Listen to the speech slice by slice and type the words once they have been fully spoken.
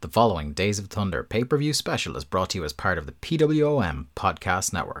following Days of Thunder pay-per-view special is brought to you as part of the PWOM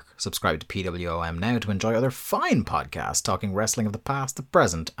Podcast Network. Subscribe to PWOM now to enjoy other fine podcasts talking wrestling of the past, the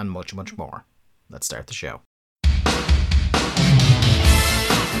present, and much, much more. Let's start the show.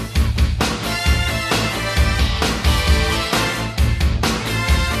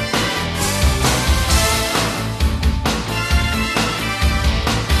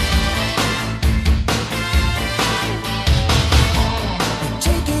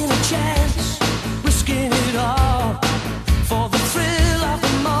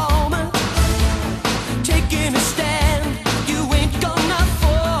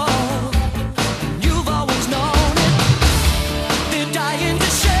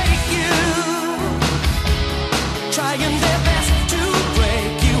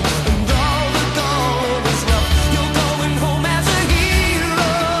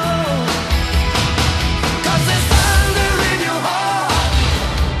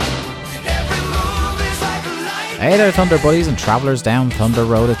 Hey there, Thunder buddies and travellers down Thunder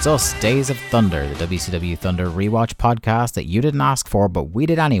Road. It's us, Days of Thunder, the WCW Thunder rewatch podcast that you didn't ask for, but we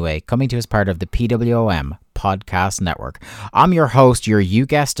did anyway, coming to you as part of the PWOM Podcast Network. I'm your host, you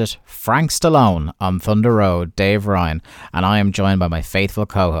guessed it, Frank Stallone on Thunder Road, Dave Ryan, and I am joined by my faithful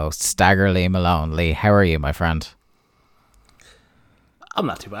co-host, Stagger Lee Malone. Lee, how are you, my friend? I'm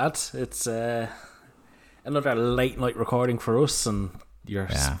not too bad. It's another late night recording for us, and your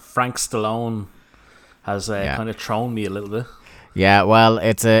Frank Stallone has kind of thrown me a little bit. Yeah, well,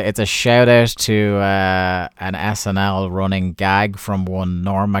 it's a shout out to an SNL running gag from one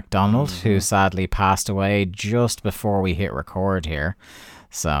Norm Macdonald, who sadly passed away just before we hit record here.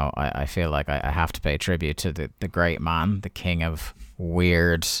 So I feel like I have to pay tribute to the great man, the king of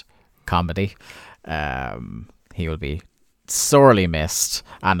weird comedy. He will be sorely missed,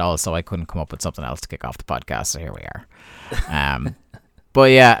 and also I couldn't come up with something else to kick off the podcast, so here we are.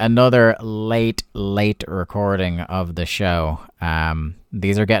 But yeah, another late recording of the show.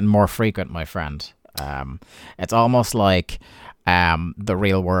 These are getting more frequent, my friend. It's almost like the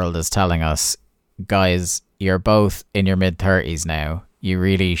real world is telling us, guys, you're both in your mid-30s now. You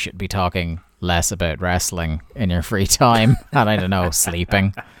really should be talking less about wrestling in your free time and, I don't know,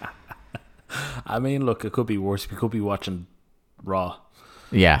 sleeping. I mean, look, it could be worse. We could be watching Raw.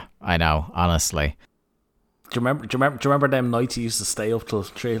 Yeah, I know, honestly. Do you remember them nights you used to stay up till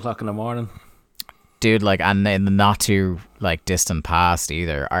 3 o'clock in the morning? Dude, like, and in the not too like distant past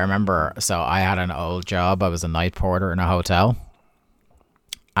either. I remember, so I had an old job. I was a night porter in a hotel,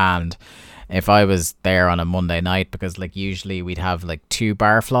 and if I was there on a Monday night, because like usually we'd have like 2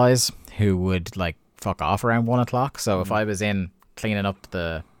 barflies who would like fuck off around 1 o'clock. So if I was in cleaning up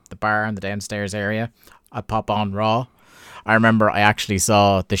the bar in the downstairs area, I'd pop on Raw. I remember I actually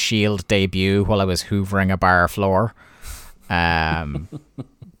saw The Shield debut while I was hoovering a bar floor. So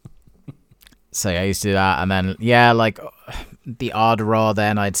I used to do that, and then like the odd Raw,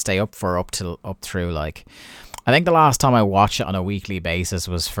 then I'd stay up for up through like, I think the last time I watched it on a weekly basis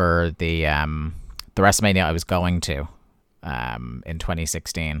was for the WrestleMania I was going to in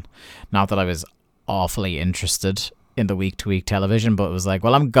 2016. Not that I was awfully interested in the week-to-week television, but it was like,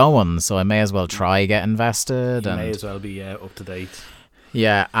 well, I'm going, so I may as well try get invested. You may as well be up to date.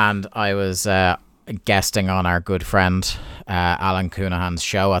 Yeah, and I was guesting on our good friend Alan Cunahan's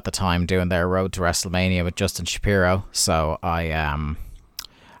show at the time, doing their Road to WrestleMania with Justin Shapiro. So I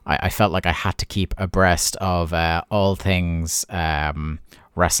felt like I had to keep abreast of all things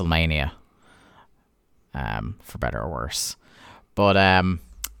WrestleMania, for better or worse. But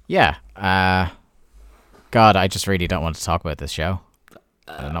God, I just really don't want to talk about this show.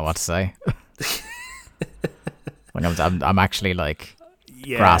 I don't know what to say. Like I'm actually like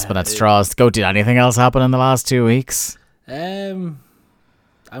grasping at straws. Go, did anything else happen in the last 2 weeks? I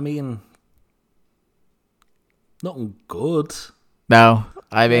mean, nothing good. No,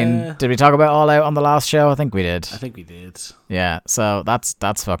 I mean, did we talk about All Out on the last show? I think we did. I think we did. Yeah, so that's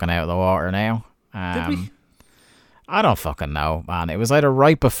fucking out of the water now. Did we? I don't fucking know, man. It was either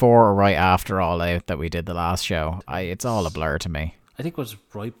right before or right after All Out that we did the last show. It's all a blur to me. I think it was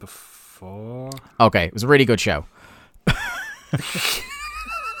right before. Okay, it was a really good show.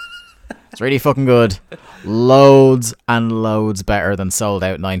 It's really fucking good. Loads and loads better than Sold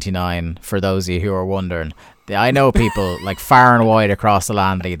Out 99, for those of you who are wondering. I know people like far and wide across the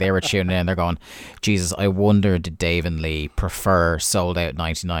land, they were tuning in, they're going, Jesus, I wonder did Dave and Lee prefer Sold Out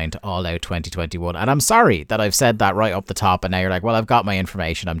 99 to All Out 2021? And I'm sorry that I've said that right up the top, and now you're like, well, I've got my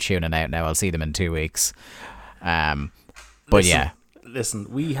information, I'm tuning out now, I'll see them in 2 weeks. But listen,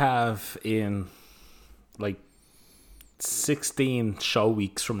 we have in like 16 show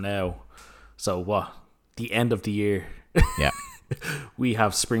weeks from now, so what, the end of the year. Yeah. we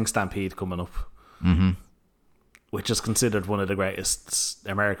have Spring Stampede coming up, which is considered one of the greatest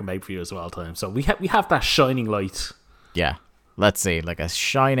American pay-per-views of all time. So we have that shining light. Yeah, let's see, like a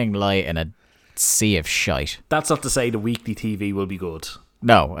shining light in a sea of shite. That's not to say the weekly TV will be good.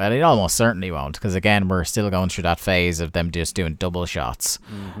 No, and it almost certainly won't, because again, we're still going through that phase of them just doing double shots.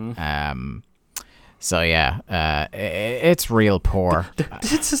 So yeah, it's real poor.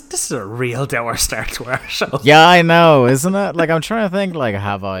 This is a real dour start to our show. Yeah, I know, isn't it? Like, I'm trying to think, like,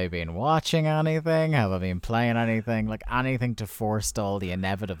 have I been watching anything? Have I been playing anything? Like, anything to forestall the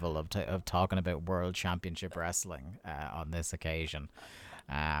inevitable of talking about World Championship Wrestling on this occasion.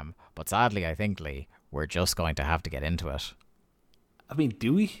 But sadly, I think, Lee, we're just going to have to get into it. I mean,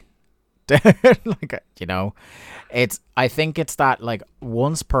 do we? Like, you know, I think it's that, like,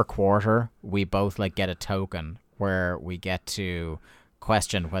 once per quarter we both, like, get a token where we get to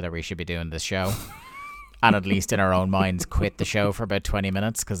question whether we should be doing this show and at least in our own minds quit the show for about 20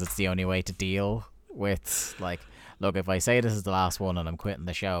 minutes, because it's the only way to deal with, like, look, if I say this is the last one and I'm quitting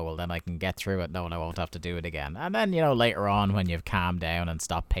the show, well, then I can get through it. No, and I won't have to do it again. And then, you know, later on, when you've calmed down and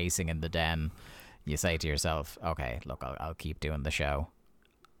stopped pacing in the den, you say to yourself, okay, look, I'll keep doing the show.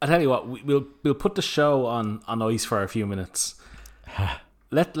 I tell you what, we'll put the show on ice for a few minutes.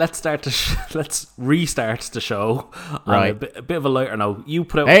 Let's restart the show. Right, a bit of a lighter note. You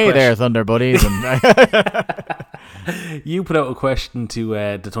put out hey there, Thunder Buddies. You put out a question to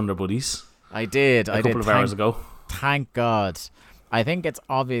the Thunder Buddies. I did. A couple of hours ago. Thank God. I think it's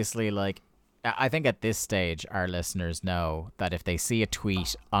obviously, like, I think at this stage our listeners know that if they see a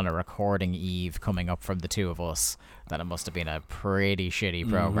tweet on a recording eve coming up from the two of us, then it must have been a pretty shitty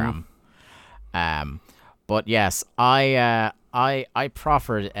program. But yes, I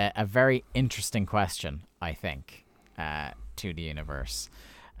proffered a very interesting question, I think, to the universe.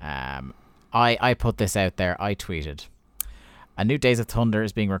 I put this out there. I tweeted, a new Days of Thunder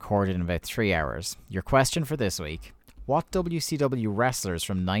is being recorded in about 3 hours. Your question for this week: what WCW wrestlers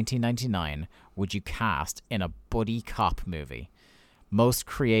from 1999 would you cast in a buddy cop movie? Most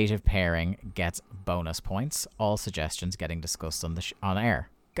creative pairing gets bonus points. All suggestions getting discussed on on air.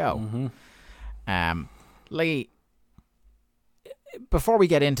 Go. Lee, before we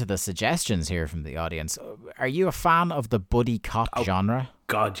get into the suggestions here from the audience, are you a fan of the buddy cop genre?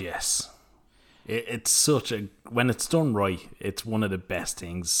 God, yes. It's such a... When it's done right, it's one of the best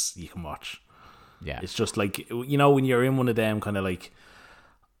things you can watch. Yeah. It's just like, you know, when you're in one of them kind of like,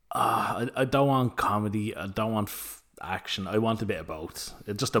 I don't want comedy, I don't want action, I want a bit of both.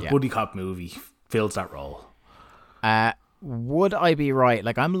 It's just a buddy cop movie fills that role. Would I be right?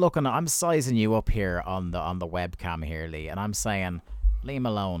 Like, I'm sizing you up here on the webcam here, Lee, and I'm saying, Lee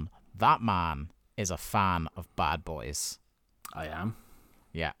Malone, that man is a fan of Bad Boys. I am.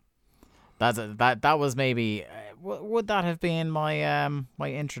 Yeah. That was maybe... would that have been my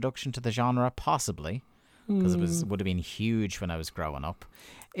my introduction to the genre? Possibly, because it would have been huge when I was growing up.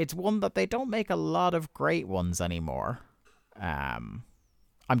 It's one that they don't make a lot of great ones anymore. I'm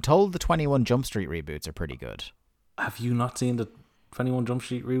told the 21 Jump Street reboots are pretty good. Have you not seen the 21 Jump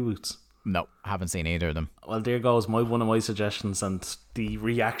Street reboots? No, haven't seen either of them. Well, there goes one of my suggestions and the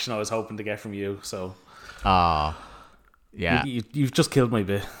reaction I was hoping to get from you. So, yeah, you've just killed my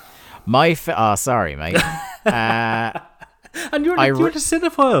bit. Sorry, mate. And you're the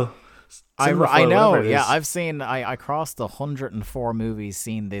cinephile. I know. Yeah, I've seen. I crossed the 104 movies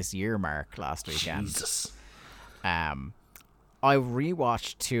seen this year mark last weekend. Jesus. I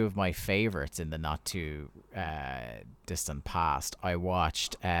rewatched two of my favorites in the not too distant past. I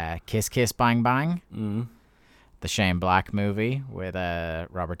watched Kiss Kiss Bang Bang, the Shane Black movie with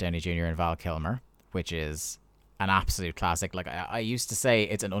Robert Downey Jr. and Val Kilmer, which is an absolute classic. Like, I used to say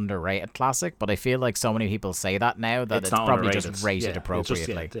it's an underrated classic, but I feel like so many people say that now that it's probably just rated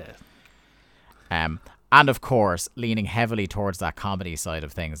appropriately. And of course, leaning heavily towards that comedy side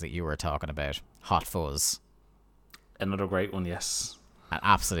of things that you were talking about, Hot Fuzz. Another great one, yes. An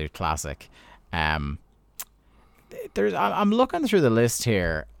absolute classic. I'm looking through the list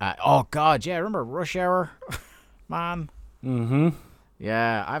here. Oh God, yeah, remember Rush Hour, man.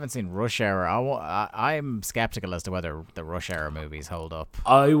 Yeah, I haven't seen Rush Hour. I'm skeptical as to whether the Rush Hour movies hold up.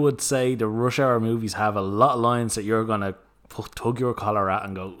 I would say the Rush Hour movies have a lot of lines that you're gonna tug your collar at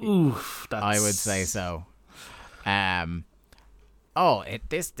and go, oof. I would say so.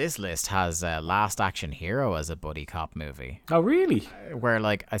 This list has Last Action Hero as a buddy cop movie. Oh, really? Where,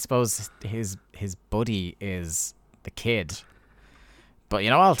 like, I suppose his buddy is the kid. But, you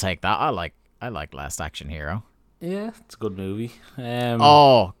know, I'll take that. I like Last Action Hero. Yeah, it's a good movie.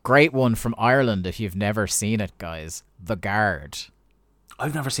 Great one from Ireland if you've never seen it, guys. The Guard.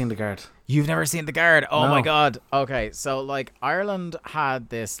 I've never seen The Guard. You've never seen The Guard? Oh No. my god. Okay, so like Ireland had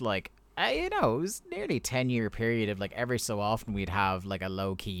this like it was nearly 10-year period of like every so often we'd have like a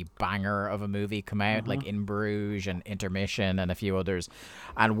low key banger of a movie come out, like In Bruges and Intermission and a few others,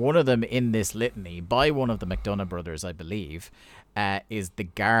 and one of them in this litany by one of the McDonagh brothers, I believe, is The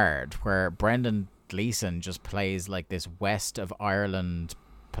Guard, where Brendan Gleeson just plays like this West of Ireland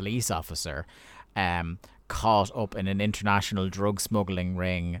police officer, caught up in an international drug smuggling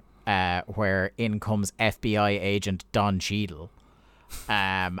ring, where in comes FBI agent Don Cheadle.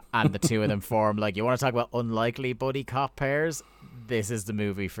 And the two of them form, like, you want to talk about unlikely buddy cop pairs? This is the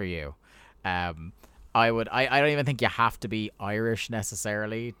movie for you. I don't even think you have to be Irish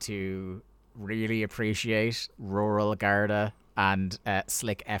necessarily to really appreciate rural Garda and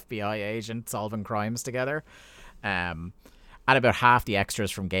slick FBI agent solving crimes together. And about half the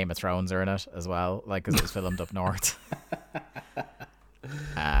extras from Game of Thrones are in it as well, like, because it was filmed up north.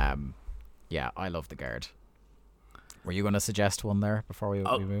 Yeah, I love The Guard. Were you going to suggest one there before we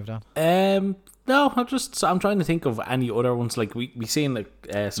moved on? No, I'm trying to think of any other ones. Like we seen like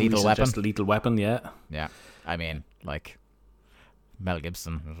Lethal Weapon. Lethal Weapon, yeah. Yeah, I mean, like Mel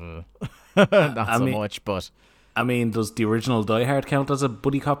Gibson, not so much, but I mean, does the original Die Hard count as a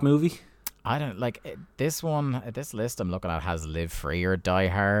buddy cop movie? I don't like this one. This list I'm looking at has Live Free or Die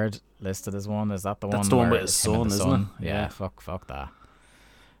Hard listed as one. Is that the one? That's the one where with his it's him and son, the isn't it? Yeah, fuck that.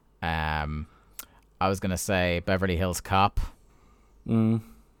 I was gonna say Beverly Hills Cop. Yeah,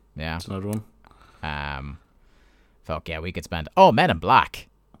 That's another one. Fuck yeah, we could spend. Oh, Men in Black,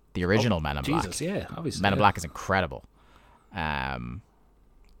 the original Men in Black. Jesus, yeah, obviously. Men in Black is incredible.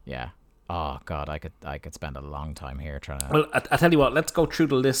 Yeah. Oh god, I could spend a long time here trying to. Well, I tell you what, let's go through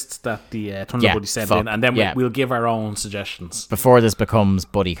the lists that the Thunder Buddy sent in, and then we'll give our own suggestions before this becomes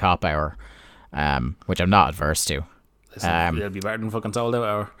Buddy Cop Hour, which I'm not adverse to. It'll be better than fucking Sold Out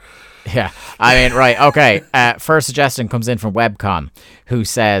Hour. Yeah, I mean, right, okay. First suggestion comes in from Webcon, who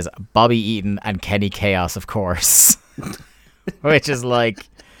says Bobby Eaton and Kenny Chaos, of course. Which is like,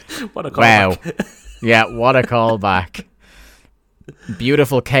 what a callback. Wow. Yeah, what a callback.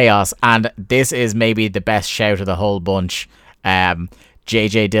 Beautiful chaos, and this is maybe the best shout of the whole bunch.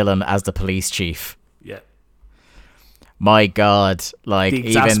 JJ Dillon as the police chief. Yeah. My God, like, the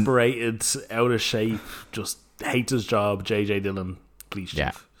exasperated, out of shape, just hates his job, JJ Dillon, police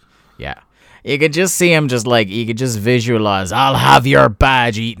chief. Yeah. You could just see him just like, you could just visualize, I'll have your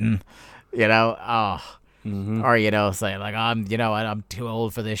badge, Eaton. You know? Oh. Or, you know, say like, I'm too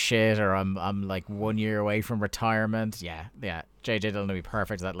old for this shit, or I'm like 1 year away from retirement. Yeah. JJ Dillon would be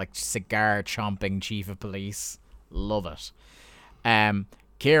perfect. That like cigar chomping chief of police. Love it.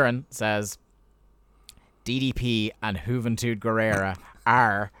 Kieran says DDP and Juventud Guerrera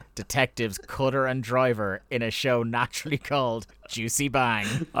are detectives Cutter and Driver in a show naturally called Juicy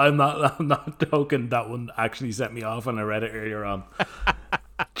Bang. I'm not joking. That one actually set me off on a Reddit earlier on.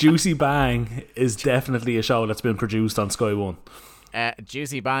 Juicy Bang is definitely a show that's been produced on Sky One.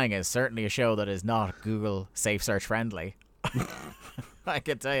 Juicy Bang is certainly a show that is not Google safe search friendly. I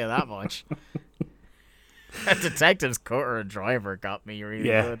can tell you that much. Detectives Cutter and Driver got me really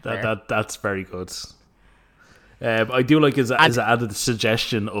good. Yeah, that's very good. I do like his added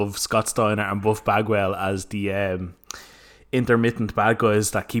suggestion of Scott Steiner and Buff Bagwell as the intermittent bad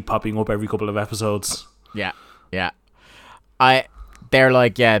guys that keep popping up every couple of episodes. Yeah. They're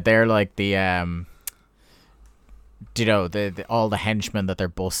like the you know, the all the henchmen that they're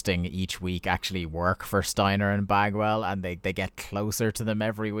busting each week actually work for Steiner and Bagwell, and they get closer to them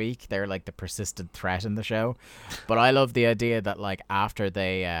every week. They're like the persistent threat in the show. But I love the idea that like after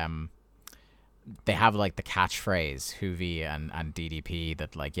they have like the catchphrase Hoovy and DDP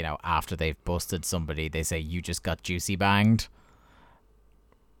that like, you know, after they've busted somebody they say, you just got juicy banged,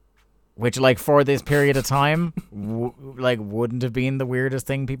 which like for this period of time wouldn't have been the weirdest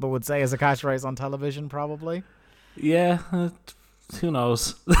thing people would say as a catchphrase on television probably. Yeah, who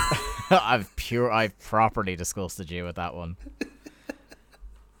knows. I've properly disgusted you with that one.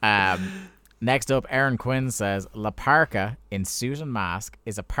 Next up, Aaron Quinn says La Parka in suit and mask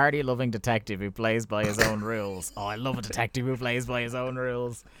is a party-loving detective who plays by his own rules. Oh, I love a detective who plays by his own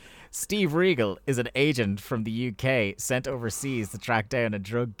rules. Steve Regal is an agent from the UK sent overseas to track down a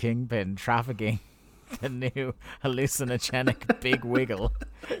drug kingpin trafficking the new hallucinogenic Big Wiggle.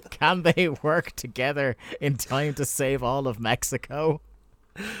 Can they work together in time to save all of Mexico?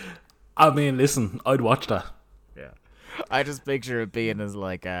 I mean, listen, I'd watch that. Yeah. I just picture it being as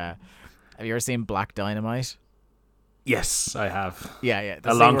like have you ever seen Black Dynamite? Yes, I have. Yeah.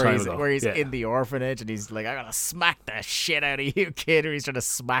 A long time ago. Where he's Yeah. in the orphanage and he's like, "I'm gonna smack the shit out of you, kid." Or he's trying to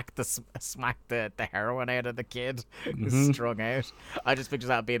smack the heroin out of the kid who's strung out. I just picture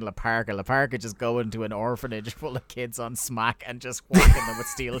that being La Parka just going to an orphanage full of kids on smack and just whacking them with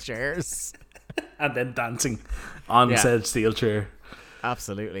steel chairs. And then dancing on said steel chair.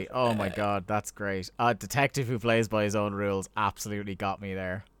 Absolutely. Oh my god, that's great. A detective who plays by his own rules absolutely got me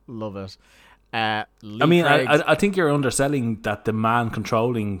there. Love it. I think you're underselling that the man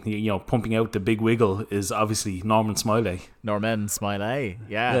controlling, pumping out the big wiggle is obviously Norman Smiley. Norman Smiley.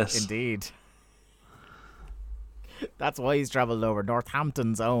 Yeah, Yes. Indeed. That's why he's travelled over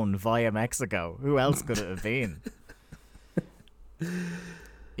Northampton's own via Mexico. Who else could it have been?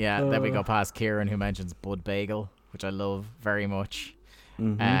 Yeah, then we go past Kieran, who mentions Bud Bagel, which I love very much.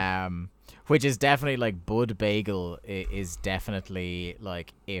 Which is definitely like Bud Bagel is definitely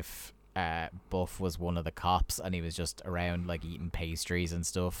like if Buff was one of the cops and he was just around like eating pastries and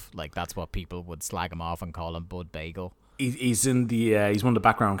stuff, like that's what people would slag him off and call him Bud Bagel. He's in the he's one of the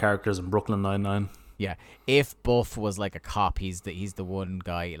background characters in Brooklyn Nine-Nine. Yeah, if Buff was like a cop, he's the one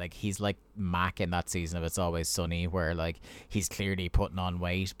guy, like he's like Mac in that season of It's Always Sunny, where like he's clearly putting on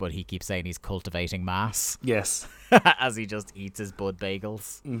weight, but he keeps saying he's cultivating mass. Yes. As he just eats his Bud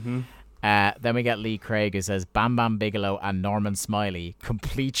Bagels. Then we get Lee Craig, who says Bam Bam Bigelow and Norman Smiley,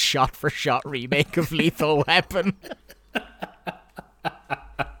 complete shot-for-shot remake of Lethal Weapon.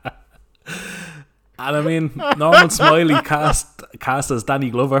 And I mean, Norman Smiley cast as Danny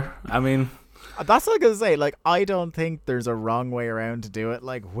Glover. I mean, that's what I'm gonna say. Like, I don't think there's a wrong way around to do it.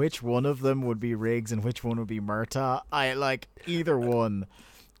 Like, which one of them would be Riggs and which one would be Murtaugh? I like either one.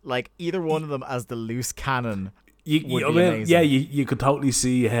 Like either one of them as the loose cannon. You could totally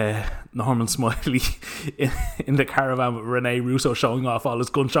see Norman Smiley in the caravan with Rene Russo showing off all his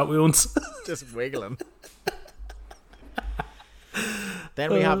gunshot wounds. Just wiggling.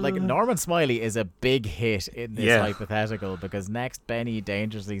 Then we have like Norman Smiley is a big hit in this hypothetical, because next Benny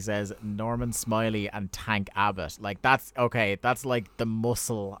dangerously says Norman Smiley and Tank Abbott. Like that's okay. That's like the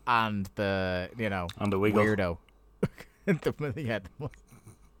muscle and the and the wiggle. Weirdo.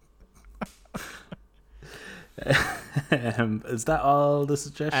 Is that all the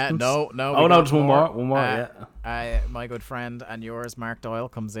suggestions? No. Oh no, just one more. My good friend and yours, Mark Doyle,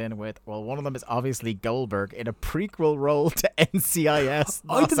 comes in with, well, one of them is obviously Goldberg in a prequel role to NCIS.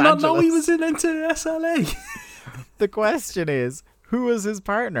 I did not know he was in NCIS LA. The question is, who was his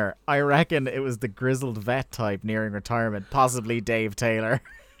partner? I reckon it was the grizzled vet type nearing retirement, possibly Dave Taylor.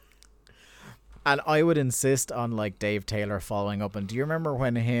 And I would insist on like Dave Taylor following up. And do you remember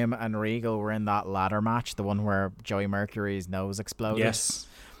when him and Regal were in that ladder match, the one where Joey Mercury's nose exploded? Yes.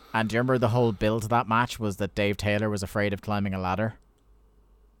 And do you remember the whole build to that match was that Dave Taylor was afraid of climbing a ladder?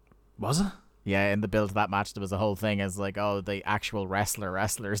 Was it? Yeah, in the build to that match there was a whole thing as like, oh, the actual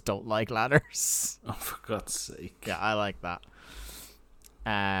wrestlers don't like ladders. Oh, for God's sake. Yeah, I like that.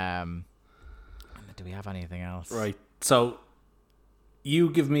 Do we have anything else? Right. So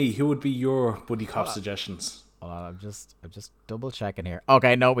you give me, who would be your buddy cop suggestions? Hold on, I'm just double checking here.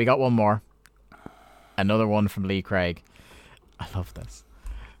 Okay, no, we got one more. Another one from Lee Craig. I love this.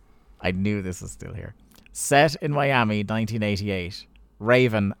 I knew this was still here. Set in Miami, 1988.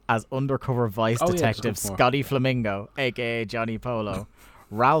 Raven as undercover vice detective Scotty Flamingo, aka Johnny Polo.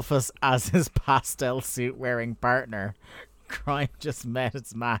 Ralphus as his pastel suit wearing partner. Crime just met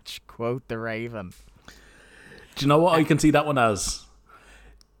its match. Quote the Raven. Do you know what I can see that one as?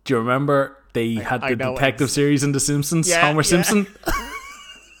 Do you remember they had the detective series in The Simpsons? Yeah, Homer Simpson?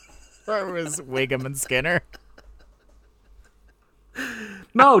 Where it was Wiggum and Skinner.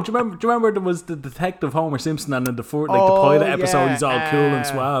 No, do you remember there was the detective Homer Simpson, and in the pilot episode he's all cool and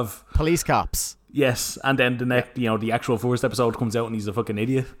suave. Police cops. Yes, and then the next, the actual first episode comes out and he's a fucking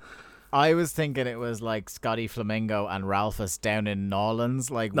idiot. I was thinking it was like Scotty Flamingo and Ralphus down in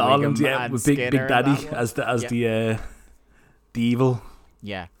Nolans, like Nolans, Wiggum and with Skinner Big Daddy as the evil.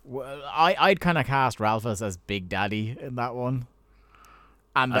 Yeah, well, I'd kind of cast Ralphus as Big Daddy in that one,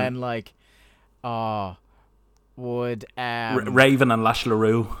 and then like, would Raven and Lash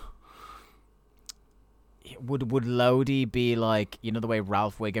LaRue. Would Lodi be like, the way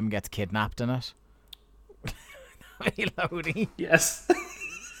Ralph Wiggum gets kidnapped in it? Hey, Lodi. Yes.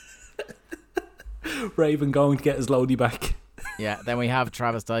 Raven going to get his Lodi back. Yeah, then we have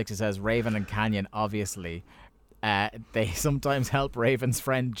Travis Dykes who says Raven and Canyon, obviously. They sometimes help Raven's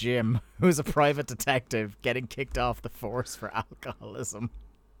friend Jim, who's a private detective, getting kicked off the force for alcoholism.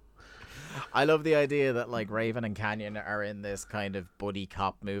 I love the idea that like Raven and Canyon are in this kind of buddy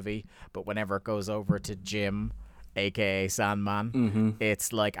cop movie, but whenever it goes over to Jim, aka Sandman,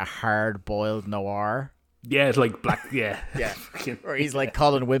 it's like a hard-boiled noir. Yeah, it's like black. Yeah, Yeah. Or he's like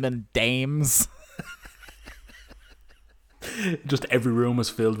calling women dames. Just every room is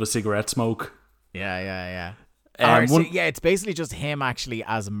filled with cigarette smoke. Yeah. One, It's basically just him actually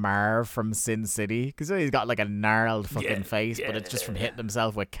as Marv from Sin City, because he's got like a gnarled fucking face, but it's just from hitting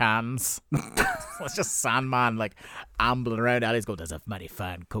himself with cans. It's just Sandman like ambling around alleys going, "There's a mighty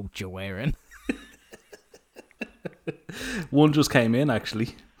fine coat you're wearing." one just came in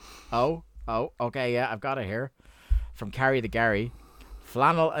actually. Oh, okay, yeah, I've got it here. From Carrie the Gary.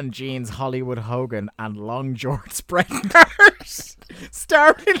 Flannel and Jeans Hollywood Hogan and Long George Bret Hart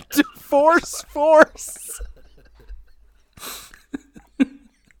starring Divorce Force.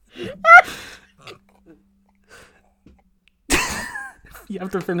 You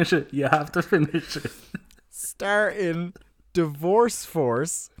have to finish it. Star in Divorce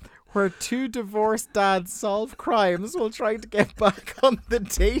Force, where two divorced dads solve crimes while trying to get back on the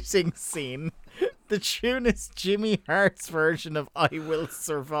dating scene. The tune is Jimmy Hart's version of I Will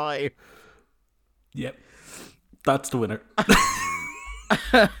Survive. Yep. That's the winner.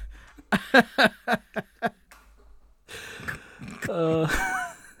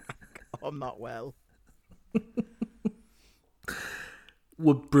 I'm not well.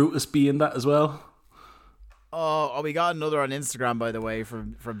 Would Brutus be in that as well? Oh, we got another on Instagram, by the way,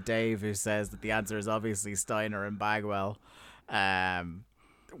 from Dave, who says that the answer is obviously Steiner and Bagwell,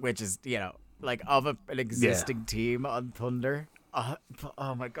 which is, like of an existing team on Thunder.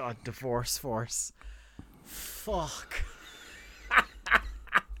 Oh my God, Divorce Force. Fuck. I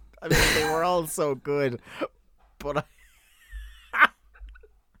mean, they were all so good, but I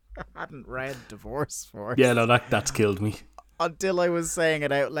hadn't read Divorce Force. Yeah, no, that's killed me. Until I was saying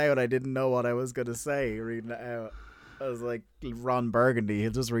it out loud, I didn't know what I was going to say reading it out. I was like, Ron Burgundy, he'll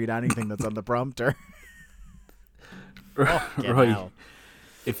just read anything that's on the prompter. Right. Hell.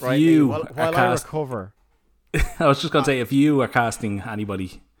 If Right, you while are I recover. I was just going to say, if you are casting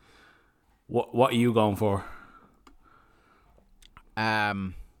anybody, what are you going for?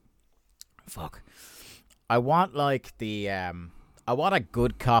 Fuck. I want like I want a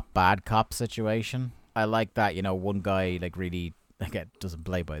good cop, bad cop situation. I like that, one guy like really doesn't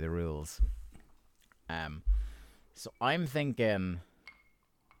play by the rules. So I'm thinking.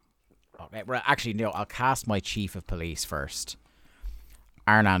 Okay, well, actually, no. I'll cast my chief of police first,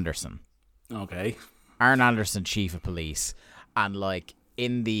 Arn Anderson. Okay. Arn Anderson, chief of police, and like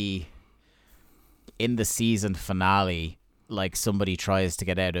in the season finale, like somebody tries to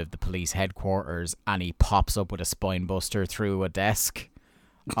get out of the police headquarters, and he pops up with a spine buster through a desk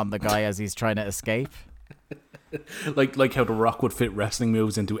on the guy as he's trying to escape. like how The Rock would fit wrestling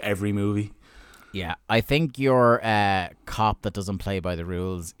moves into every movie. Yeah, I think your cop that doesn't play by the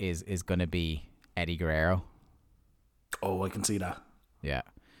rules is going to be Eddie Guerrero. Oh, I can see that. Yeah.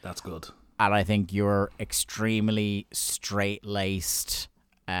 That's good. And I think you're extremely straight-laced,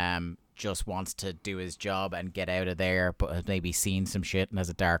 just wants to do his job and get out of there, but has maybe seen some shit and has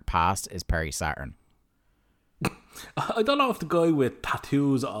a dark past, is Perry Saturn. I don't know if the guy with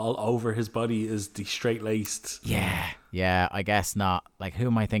tattoos all over his body is the straight-laced. Yeah, I guess not. Like, who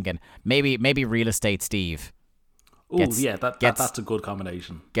am I thinking? Maybe Real Estate Steve. Oh, yeah, that's a good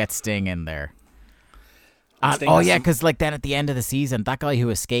combination. Get Sting in there. Because like then at the end of the season, that guy who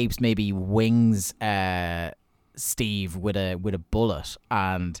escapes maybe wings Steve with a bullet,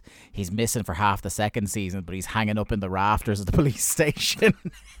 and he's missing for half the second season, but he's hanging up in the rafters of the police station.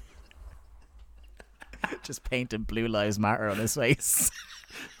 Just painting Blue Lives Matter on his face.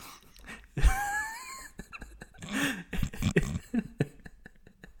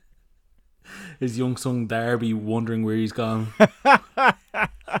 His young son Darby wondering where he's gone.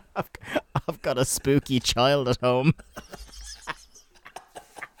 I've got a spooky child at home.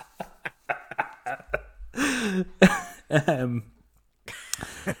 I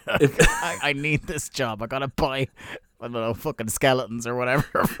need this job. I gotta buy, I don't know, fucking skeletons or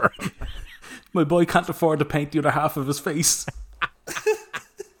whatever for him. My boy can't afford to paint the other half of his face.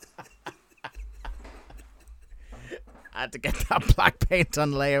 I had to get that black paint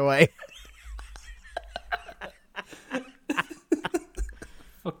on layaway.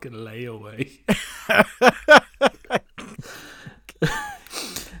 Fucking layaway.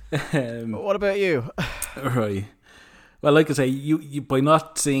 What about you? Right. Well, like I say, you by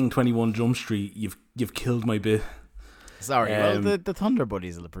not saying 21 Jump Street, you've killed my bit. Sorry, well, the Thunder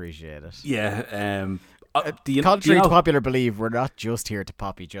Buddies will appreciate it. Yeah. Contrary to popular belief, we're not just here to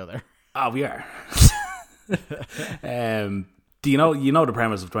pop each other. We are. Do you know the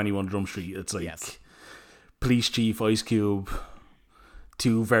premise of 21 Jump Street? It's like police chief, Ice Cube,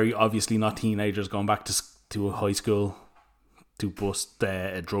 two very obviously not teenagers going back to a high school to bust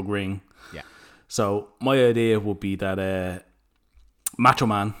a drug ring. Yeah. So my idea would be that Macho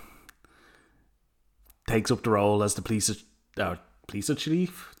Man takes up the role as the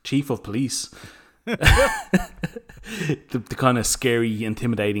chief of police. the kind of scary,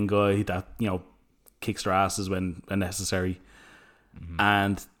 intimidating guy that, you know, kicks their asses when necessary.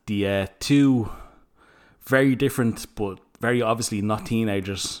 And the two very different but very obviously not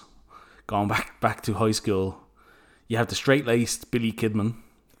teenagers going back to high school. You have the straight-laced Billy Kidman.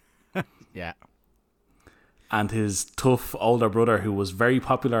 Yeah. And his tough older brother, who was very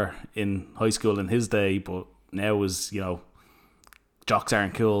popular in high school in his day, but now is, you know, jocks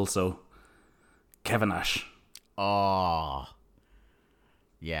aren't cool, so Kevin Nash. Oh.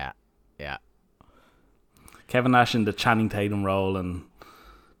 Yeah. Yeah. Kevin Nash in the Channing Tatum role and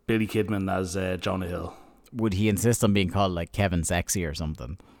Billy Kidman as Jonah Hill. Would he insist on being called like Kevin Sexy or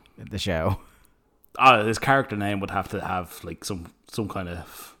something in the show? His character name would have to have like some kind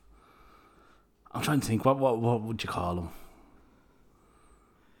of... I'm trying to think, what would you call him?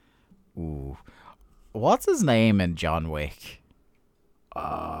 Ooh. What's his name in John Wick?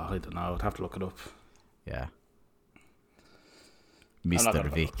 I don't know. I'd have to look it up. Yeah. Mr.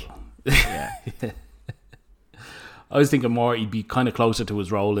 Vic. Yeah. I was thinking more he'd be kind of closer to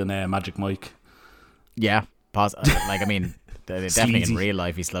his role in Magic Mike. Yeah. Like, I mean, definitely in real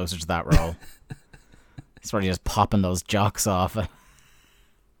life he's closer to that role. He's probably just popping those jocks off.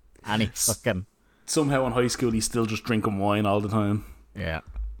 And he fucking... Somehow in high school he's still just drinking wine all the time. Yeah.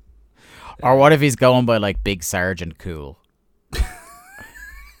 Or what if he's going by like Big Sergeant Cool? Big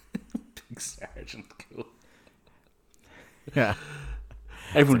Sergeant Cool. Yeah.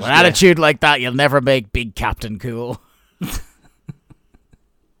 Everyone's With an attitude like that, you'll never make Big Captain Cool.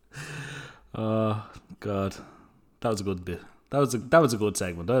 Oh God, that was a good bit. That was a good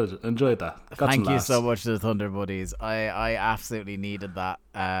segment. I enjoyed that. Thank you so much to the Thunder Buddies. I absolutely needed that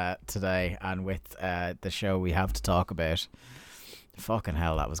today, and with the show we have to talk about. Fucking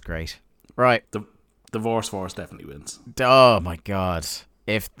hell, that was great. Right, the Divorce Force definitely wins. Oh my God.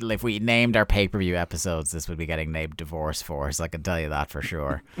 If we named our pay-per-view episodes, this would be getting named Divorce Force. I can tell you that for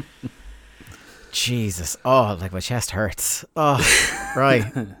sure. Jesus. Oh, like my chest hurts. Oh, right.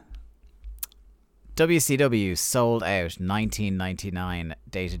 WCW Sold Out 1999,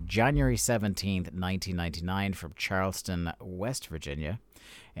 dated January 17th, 1999, from Charleston, West Virginia,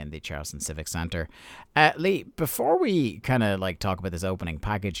 in the Charleston Civic Center. Lee, before we kind of like talk about this opening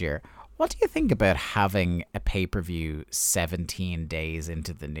package here, what do you think about having a pay-per-view 17 days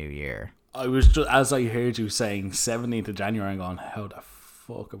into the new year? I was just, as I heard you saying 17th of January, I'm going, how the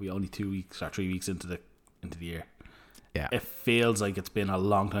fuck are we only 2 weeks or 3 weeks into the year? Yeah. It feels like it's been a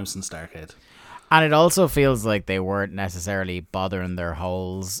long time since Starrcade. And it also feels like they weren't necessarily bothering their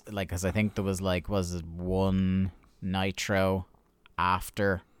holes, like, because I think there was like, was it one Nitro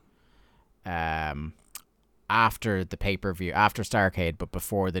after the pay-per-view, after Starrcade, but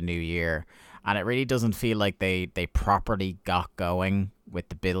before the new year, and it really doesn't feel like they properly got going with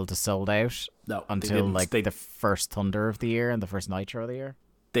the build to Sold Out until like the first Thunder of the year and the first Nitro of the year.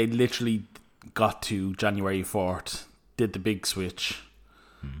 They literally got to January 4th, did the big switch,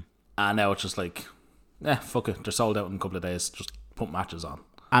 and now it's just like, fuck it, they're sold out in a couple of days, just put matches on.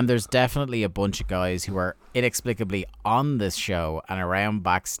 And there's definitely a bunch of guys who are inexplicably on this show and around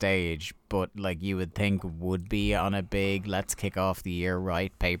backstage, but like you would think would be on a big let's kick off the year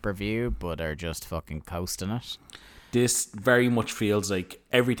right pay-per-view, but are just fucking coasting it. This very much feels like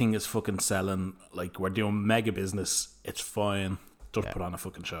everything is fucking selling, like we're doing mega business, it's fine, just put on a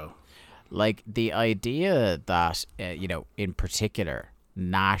fucking show. Like the idea that, in particular,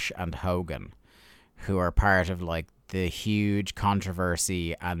 Nash and Hogan, who are part of like the huge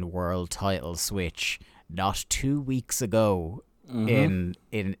controversy and world title switch not 2 weeks ago in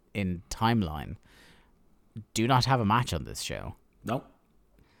timeline, do not have a match on this show. No.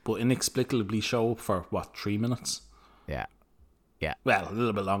 But inexplicably show up for 3 minutes? Yeah. Yeah. Well, a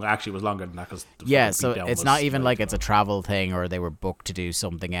little bit longer. Actually, it was longer than that. So it's not even like it's a travel thing or they were booked to do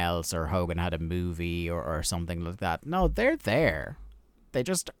something else or Hogan had a movie or something like that. No, they're there. They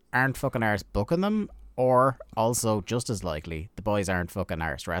just aren't fucking arse booking them, or also, just as likely, the boys aren't fucking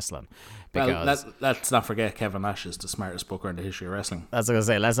arse wrestling. Because let's not forget Kevin Nash is the smartest booker in the history of wrestling. That's what I was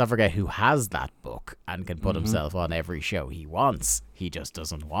going to say. Let's not forget who has that book and can put himself on every show he wants. He just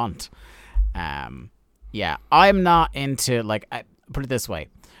doesn't want. Yeah, I'm not into, put it this way.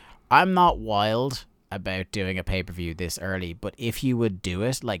 I'm not wild about doing a pay-per-view this early, but if you would do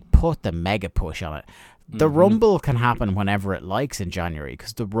it, put the mega push on it. The Rumble can happen whenever it likes in January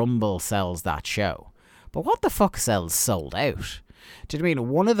because the Rumble sells that show. But what the fuck sells Sold Out? Do you know what I mean?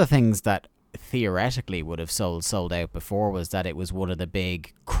 One of the things that theoretically would have sold out before was that it was one of the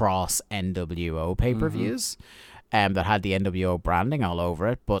big cross NWO pay-per-views that had the NWO branding all over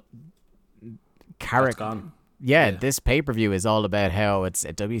it, but That's gone. Yeah, this pay-per-view is all about how it's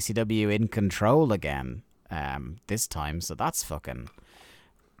a WCW in control again this time, so that's fucking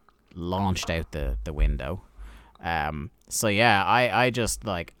launched out the window. So yeah, I just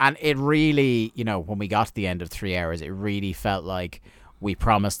like, and it really, you know, when we got to the end of 3 hours, it really felt like we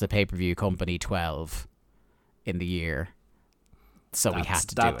promised the pay-per-view company 12 in the year, so we had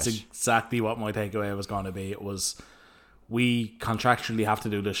to do it. That's exactly what my takeaway was going to be. It was, we contractually have to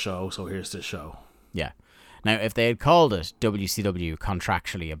do this show, so here's this show. Yeah. Now, if they had called it WCW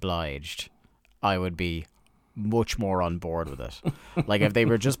Contractually Obliged, I would be much more on board with it. Like, if they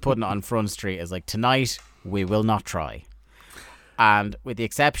were just putting it on Front Street as like, tonight, we will not try. And with the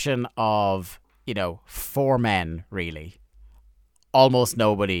exception of, you know, 4 men, really, almost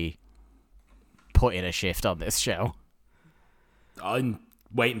nobody put in a shift on this show. I'm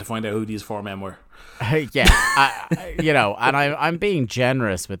waiting to find out who these 4 men were. Yeah, you know, and I'm being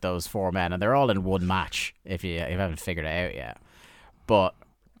generous with those 4 men, and they're all in one match. If you haven't figured it out yet, but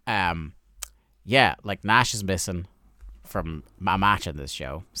yeah, like Nash is missing from a match in this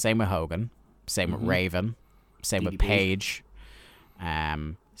show. Same with Hogan, same with Raven, same with Paige.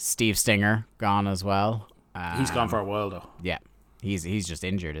 Steve Stinger gone as well. He's gone for a while though. Yeah, he's just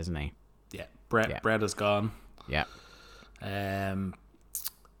injured, isn't he? Yeah, Brett is gone. Yeah.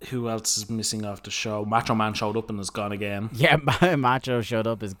 Who else is missing off the show? Macho Man showed up and is gone again. Yeah, Macho showed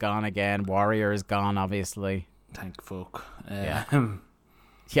up, is gone again. Warrior is gone, obviously. Thank fuck. Yeah,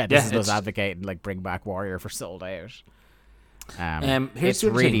 this is us advocating like bring back Warrior for Sold Out. It's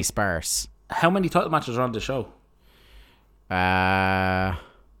really sparse. How many title matches are on the show? 1.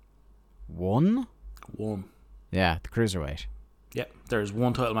 Yeah, the Cruiserweight. Yeah, there's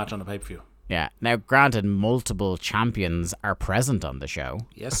 1 title match on the pay-per-view. Yeah. Now, granted, multiple champions are present on the show.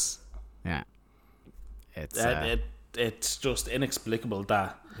 Yes. Yeah. It's just inexplicable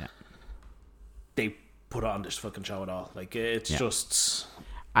that they put it on this fucking show at all. Like, it's just,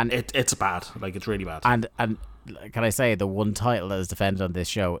 and it's bad. Like, it's really bad. And can I say the one title that is defended on this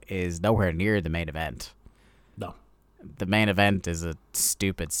show is nowhere near the main event. No. The main event is a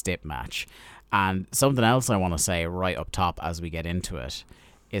stupid stip match. And something else I want to say right up top as we get into it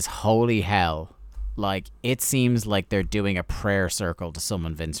is, holy hell, like, it seems like they're doing a prayer circle to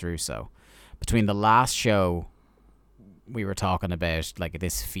summon Vince Russo. Between the last show we were talking about, like,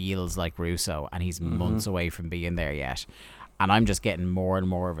 this feels like Russo, and he's months away from being there yet, and I'm just getting more and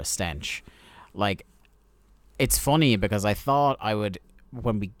more of a stench. Like, it's funny because I thought I would,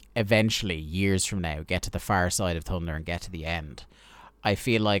 when we eventually, years from now, get to the far side of Thunder and get to the end, I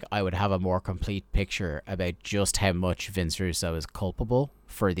feel like I would have a more complete picture about just how much Vince Russo is culpable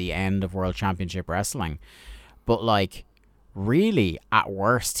for the end of World Championship Wrestling. But, like, really, at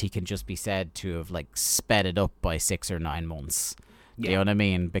worst, he can just be said to have, like, sped it up by 6 or 9 months. Yeah. You know what I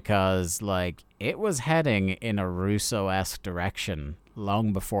mean? Because, like, it was heading in a Russo-esque direction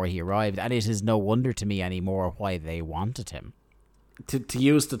long before he arrived, and it is no wonder to me anymore why they wanted him. To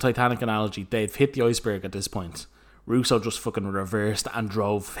use the Titanic analogy, they've hit the iceberg at this point. Russo just fucking reversed and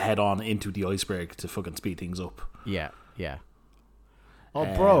drove head on into the iceberg to fucking speed things up. Yeah.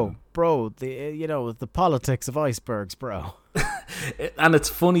 Oh, bro, the politics of icebergs, bro. And it's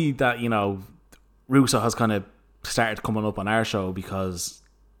funny that, you know, Russo has kind of started coming up on our show because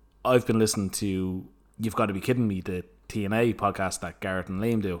I've been listening to You've Got to Be Kidding Me, the TNA podcast that Garrett and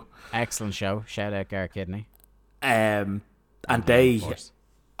Liam do. Excellent show. Shout out Garrett Kidney. And they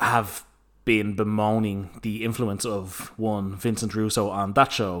have been bemoaning the influence of one Vincent Russo on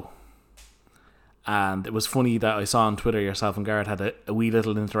that show. And it was funny that I saw on Twitter yourself and Garrett had a wee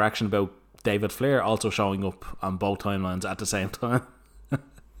little interaction about David Flair also showing up on both timelines at the same time.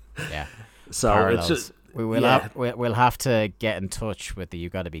 Yeah. So parallels. it's just, we'll have to get in touch with the You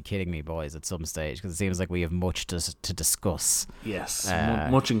Gotta Be Kidding Me boys at some stage, because it seems like we have much to discuss. Yes,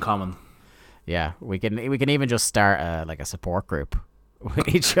 much in common. Yeah, we can even just start a support group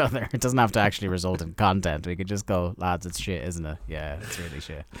with each other. It doesn't have to actually result in content. We could just go, lads, it's shit, isn't it? Yeah, it's really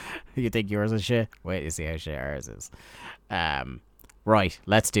shit. You think yours is shit? Wait to see how shit ours is. Right,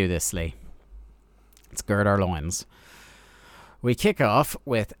 let's do this, Lee. Let's gird our loins. We kick off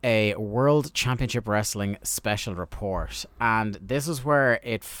with a World Championship Wrestling special report, and this is where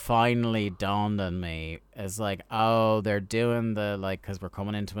it finally dawned on me. It's like, oh, they're doing because we're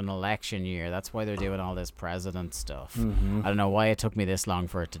coming into an election year. That's why they're doing all this president stuff. I don't know why it took me this long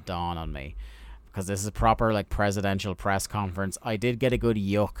for it to dawn on me. because this is a proper like presidential press conference. I did get a good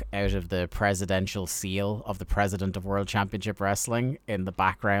yuck out of the presidential seal of the president of World Championship Wrestling in the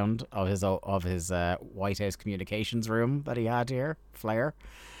background of his White House communications room that he had here, Flair.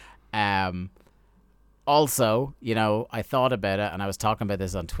 Also, you know, I thought about it, and I was talking about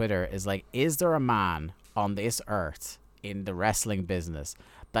this on Twitter, is like, is there a man on this earth in the wrestling business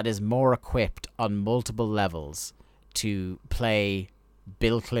that is more equipped on multiple levels to play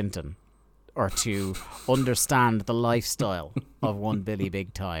Bill Clinton or to understand the lifestyle of one Billy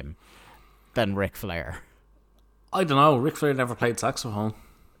Big Time than Ric Flair? I don't know. Ric Flair never played saxophone.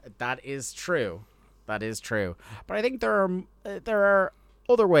 That is true. But I think there are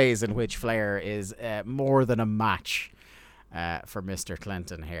other ways in which Flair is more than a match for Mr.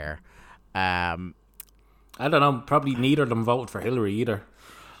 Clinton here. I don't know. Probably neither of them voted for Hillary either.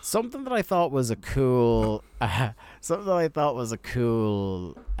 Something that I thought was a cool,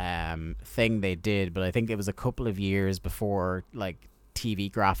 thing they did, but I think it was a couple of years before like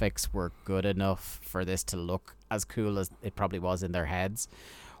TV graphics were good enough for this to look as cool as it probably was in their heads.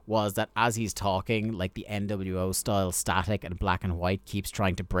 Was that as he's talking, like the NWO style static and black and white keeps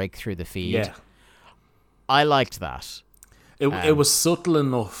trying to break through the feed. Yeah, I liked that. It was subtle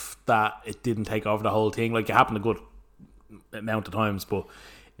enough that it didn't take over the whole thing. Like, it happened a good amount of times, but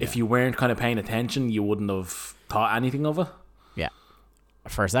if you weren't kind of paying attention, you wouldn't have thought anything of it. Yeah.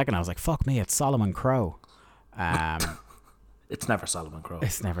 For a second, I was like, fuck me, it's Solomon Crowe. It's never Solomon Crowe.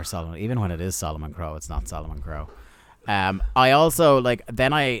 It's never Solomon. Even when it is Solomon Crowe, it's not Solomon Crowe. I also,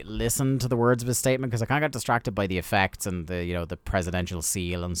 then I listened to the words of his statement because I kind of got distracted by the effects and the presidential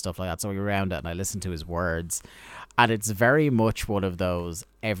seal and stuff like that. So we around it and I listened to his words. And it's very much one of those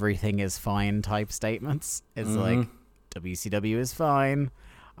everything is fine type statements. It's like, WCW is fine.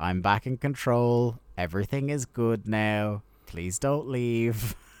 I'm back in control. Everything is good now. Please don't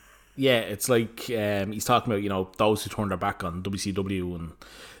leave. Yeah, it's like he's talking about, those who turned their back on WCW and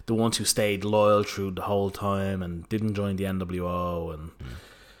the ones who stayed loyal through the whole time and didn't join the NWO. And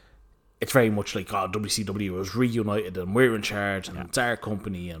it's very much like, WCW was reunited and we're in charge and it's our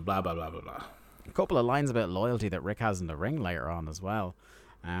company and blah, blah, blah, blah, blah. A couple of lines about loyalty that Rick has in the ring later on as well.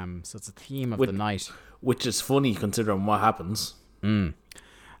 So it's a theme of the night. Which is funny considering what happens.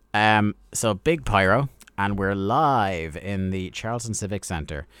 So big pyro, and we're live in the Charlton Civic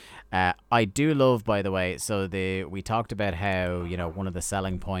Centre. I do love, by the way, so we talked about how, one of the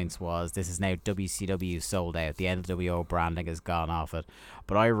selling points was this is now WCW sold out. The NWO branding has gone off it.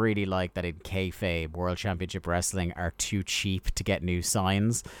 But I really like that in kayfabe, World Championship Wrestling are too cheap to get new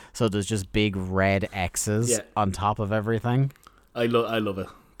signs. So there's just big red X's on top of everything. I love it.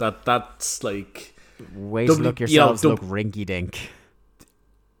 That's like... Way to look yourselves look rinky-dink.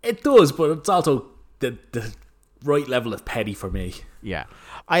 It does, but it's also the right level of petty for me. Yeah.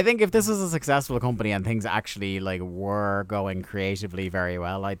 I think if this was a successful company and things actually were going creatively very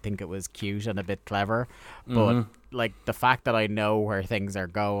well, I think it was cute and a bit clever. But the fact that I know where things are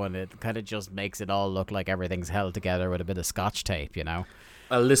going, it kind of just makes it all look like everything's held together with a bit of scotch tape,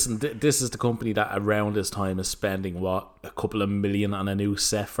 Listen, this is the company that around this time is spending a couple of million on a new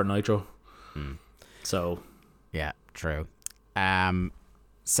set for Nitro. So yeah, true.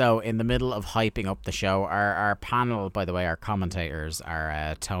 So in the middle of hyping up the show, our panel, by the way, our commentators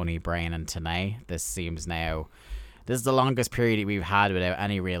are Tony, Brain, and Tanay. This is the longest period we've had without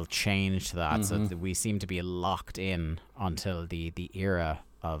any real change to that. So we seem to be locked in until the era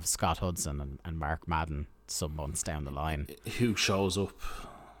of Scott Hudson and Mark Madden some months down the line. Who shows up?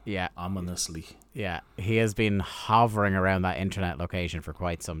 Yeah, ominously. Yeah, he has been hovering around that internet location for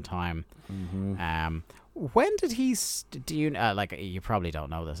quite some time. When did he? Do you you probably don't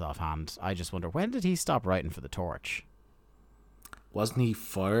know this offhand. I just wonder, when did he stop writing for the Torch? Wasn't he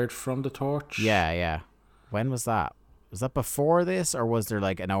fired from the Torch? Yeah. When was that? Was that before this, or was there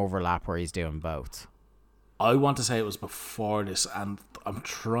an overlap where he's doing both? I want to say it was before this, and I'm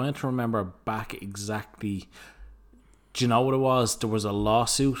trying to remember back exactly. Do you know what it was? There was a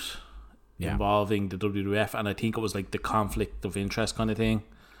lawsuit involving the WWF, and I think it was the conflict of interest kind of thing.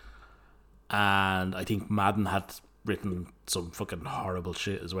 And I think Madden had written some fucking horrible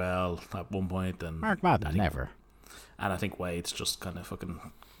shit as well at one point. And Mark Madden, never. And I think Wade's just kind of fucking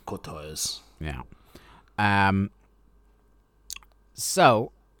cut ties. Yeah.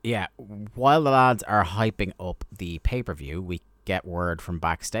 So, yeah, while the lads are hyping up the pay-per-view, we get word from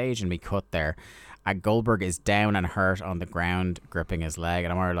backstage and we cut there. And Goldberg is down and hurt on the ground, gripping his leg.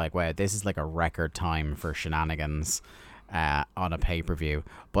 And I'm already like, wow, this is a record time for shenanigans on a pay-per-view.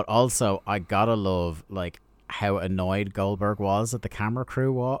 But also, I gotta love how annoyed Goldberg was that the camera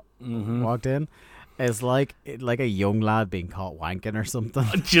crew walked in. It's like a young lad being caught wanking or something.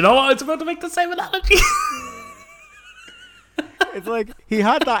 Do you know what? I was about to make the same analogy. It's like he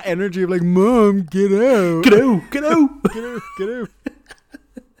had that energy of like, Mom, get out. Get out. Get out. Get out. Get out.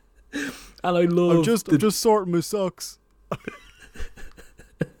 And I love... I'm just sorting my socks.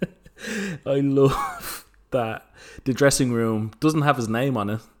 I love that the dressing room doesn't have his name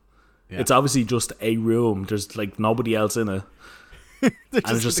on it. Yeah. It's obviously just a room. There's like nobody else in it. And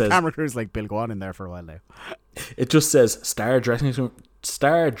it just says, camera crew's like Bill, go on in there for a while now. It just says Star dressing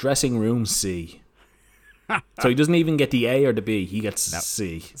room C. So he doesn't even get the A or the B. He gets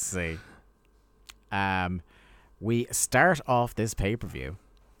C. C. We start off this pay-per-view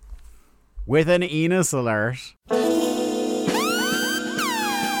with an Enos alert.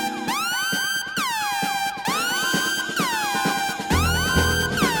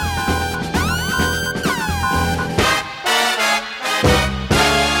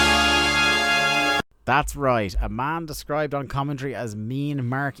 That's right. A man described on commentary as Mean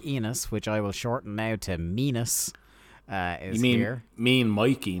Mark Enos, which I will shorten now to Meanus, is you mean, here. Mean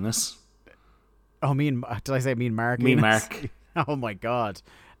Mike Enos. Oh, did I say Mean Mark Mean Enos? Mark. Oh my God.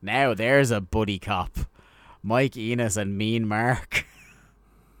 Now there's a buddy cop. Mike Enos and Mean Mark.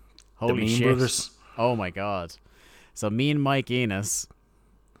 Holy the Mean shit. Brothers. Oh my God. So Mean Mike Enos.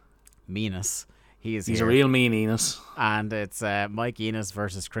 He's a real mean Enos. And it's Mike Enos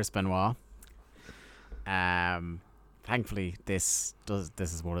versus Chris Benoit. Thankfully this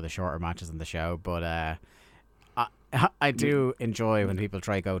is one of the shorter matches in the show, but I do enjoy when people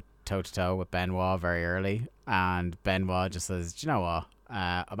try to go toe to toe with Benoit very early, and Benoit just says, do you know what,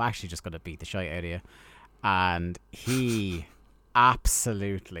 I'm actually just going to beat the shit out of you, and he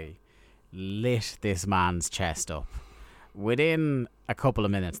absolutely lit this man's chest up. Within a couple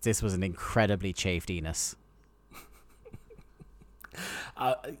of minutes, this was an incredibly chafed Enos.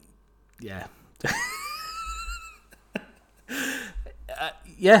 Yeah.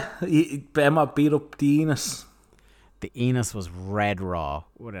 Yeah, Benoit beat up the Enos. The Enos was red raw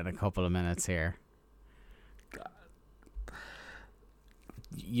within a couple of minutes here.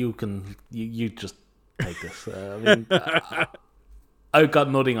 You just take this. I mean, I've got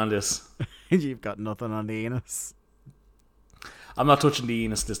nothing on this. You've got nothing on the Enos. I'm not touching the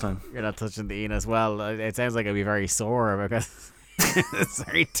Enos this time. You're not touching the Enos. Well, it sounds like it'll be very sore because it's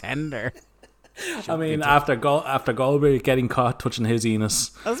very tender. I mean, after Goldberg getting caught touching his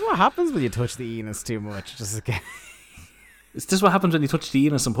Enos. That's what happens when you touch the Enos too much. Is this what happens when you touch the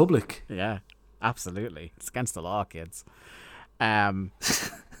Enos in public? Yeah, absolutely. It's against the law, kids.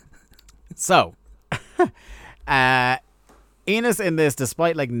 So, Enos in this,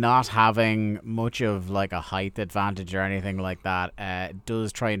 despite like not having much of like a height advantage or anything like that,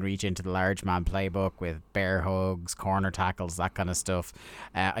 does try and reach into the large man playbook with bear hugs, corner tackles, that kind of stuff.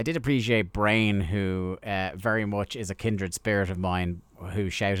 I did appreciate Brain, who very much is a kindred spirit of mine, who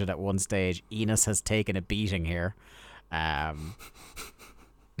shouted at one stage, Enos has taken a beating here.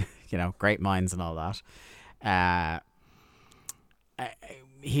 Great minds and all that.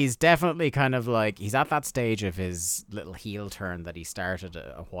 He's definitely kind of like, he's at that stage of his little heel turn that he started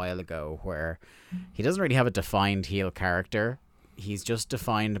a while ago, where he doesn't really have a defined heel character. He's just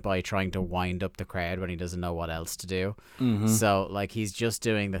defined by trying to wind up the crowd when he doesn't know what else to do. Mm-hmm. So like he's just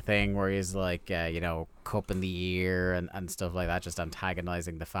doing the thing where he's like, cup in the ear and stuff like that, just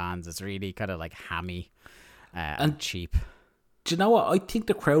antagonizing the fans. It's really kind of like hammy and cheap. Do you know what? I think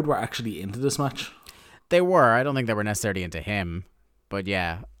the crowd were actually into this match. They were. I don't think they were necessarily into him. But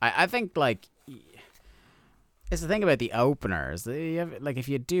yeah, I think like it's the thing about the openers. Like if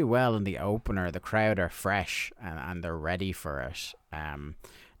you do well in the opener, the crowd are fresh and they're ready for it.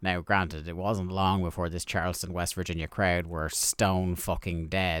 Now, granted, it wasn't long before this Charleston, West Virginia crowd were stone fucking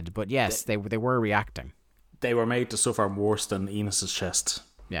dead. But yes, they were reacting. They were made to suffer worse than Enos's chest.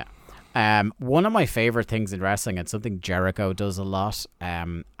 Yeah. One of my favorite things in wrestling, and something Jericho does a lot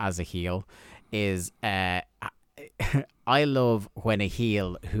as a heel, is I love when a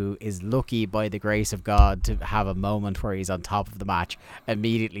heel who is lucky by the grace of God to have a moment where he's on top of the match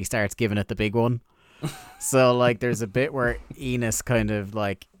immediately starts giving it the big one. So like there's a bit where Enos kind of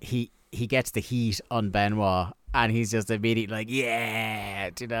like he gets the heat on Benoit and he's just immediately like, yeah,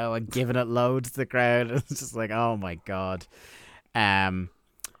 and giving it loads to the crowd. It's just like, oh my God.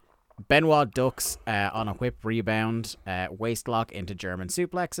 Benoit ducks on a whip rebound, waist lock into German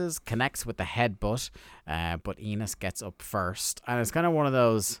suplexes, connects with the headbutt, but Enos gets up first. And it's kind of one of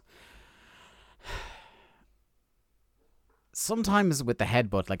those... Sometimes with the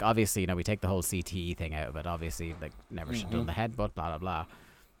headbutt, like obviously, we take the whole CTE thing out of it. Obviously, like never should have done the headbutt, blah, blah, blah.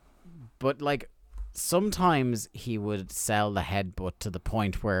 But like sometimes he would sell the headbutt to the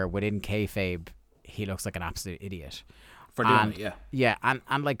point where within kayfabe, he looks like an absolute idiot. For doing it, yeah. Yeah,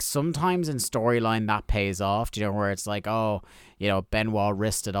 and like sometimes in storyline that pays off, do you know, where it's like, oh, you know, Benoit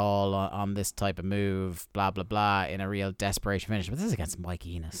risked it all on this type of move, blah, blah, blah, in a real desperation finish. But this is against Mike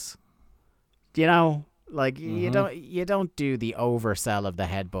Enos. You know? Like, you don't do the oversell of the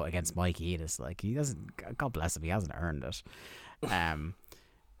headbutt against Mike Enos. Like, he doesn't, God bless him, he hasn't earned it.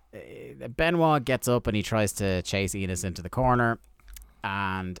 Benoit gets up and he tries to chase Enos into the corner.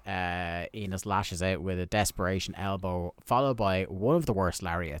 And Enos lashes out with a desperation elbow, followed by one of the worst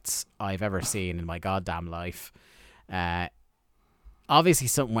lariats I've ever seen in my goddamn life. Obviously,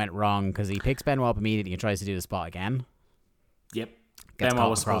 something went wrong because he picks Benoit up immediately and tries to do the spot again. Yep. Gets Benoit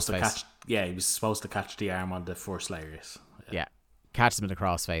was supposed to crossface. catch. Yeah, he was supposed to catch the arm on the first lariat. Yeah. Catches him in the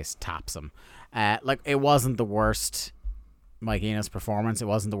crossface, taps him. Like, it wasn't the worst Mike Enos performance. It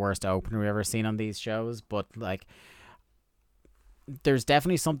wasn't the worst opener we've ever seen on these shows, but like, there's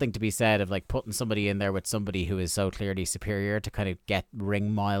definitely something to be said of like putting somebody in there with somebody who is so clearly superior to kind of get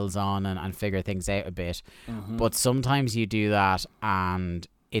ring miles on and figure things out a bit. But sometimes you do that and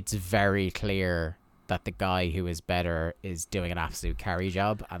it's very clear that the guy who is better is doing an absolute carry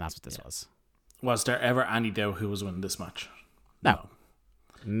job, and that's what this was. Was there ever any doubt who was winning this match? No.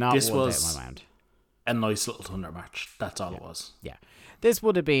 Not This one was doubt in my mind. a nice little Thunder match. That's all it was. Yeah. This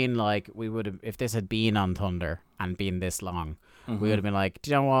would have been like, we would have, if this had been on Thunder and been this long, we would have been like,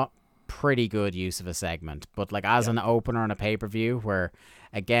 do you know what? Pretty good use of a segment. But like as an opener on a pay-per-view where,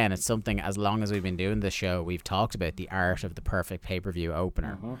 again, it's something, as long as we've been doing this show, we've talked about the art of the perfect pay-per-view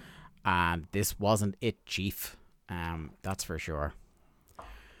opener. And this wasn't it, Chief. That's for sure.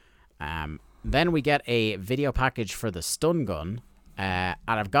 Then we get a video package for the stun gun. And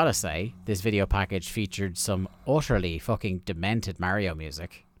I've got to say, this video package featured some utterly fucking demented Mario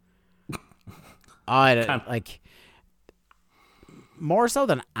music. Like, more so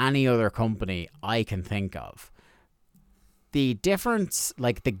than any other company I can think of. The difference,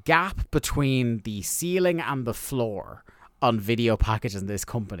 like the gap between the ceiling and the floor on video packages in this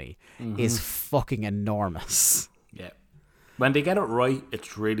company is fucking enormous. Yeah. When they get it right,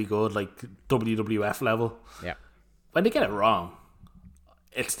 it's really good, like WWF level. Yeah. When they get it wrong,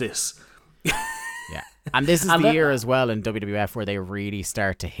 it's this. Yeah. And this is the year as well in WWF where they really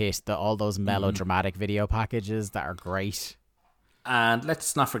start to hit all those melodramatic video packages that are great. And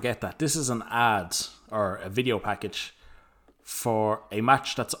let's not forget that this is an ad or a video package for a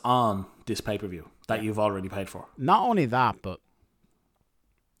match that's on this pay-per-view that you've already paid for. Not only that, but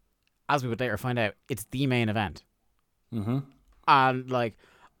as we would later find out, it's the main event. And like,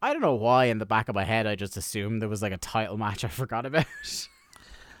 I don't know why in the back of my head I just assumed there was like a title match I forgot about.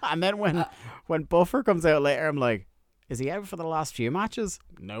 And then when Buffer comes out later, I'm like, is he out for the last few matches?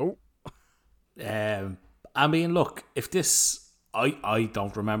 No. I mean, look, if this... I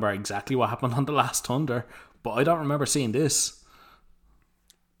don't remember exactly what happened on the last Thunder, but I don't remember seeing this.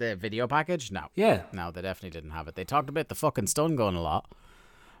 The video package? No. Yeah. No, they definitely didn't have it. They talked about the fucking stun gun a lot,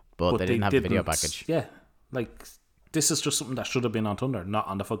 but they didn't have the video package. Yeah. Like, this is just something that should have been on Thunder, not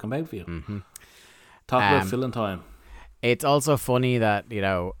on the fucking pay-per-view. Talk about filling time. It's also funny that, you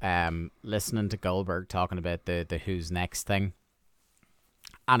know, listening to Goldberg talking about the Who's Next thing.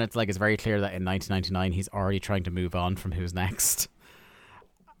 And it's like, it's very clear that in 1999, he's already trying to move on from Who's Next.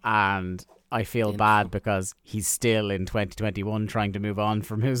 And I feel bad because he's still in 2021 trying to move on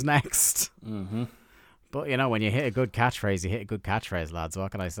from Who's Next. But, you know, when you hit a good catchphrase, you hit a good catchphrase, lads.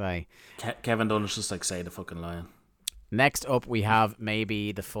 What can I say? Kevin Dunn is just like, say the fucking line. Next up, we have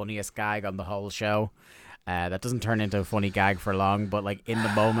maybe the funniest gag on the whole show. That doesn't turn into a funny gag for long, but like in the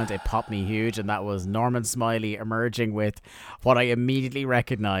moment it popped me huge, and that was Norman Smiley emerging with what I immediately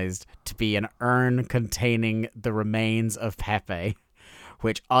recognized to be an urn containing the remains of Pepe,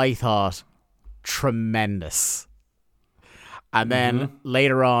 which I thought tremendous. And then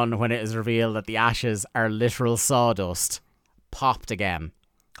later on, when it is revealed that the ashes are literal sawdust, popped again.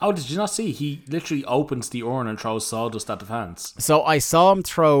 Oh, did you not see? He literally opens the urn and throws sawdust at the fans. So I saw him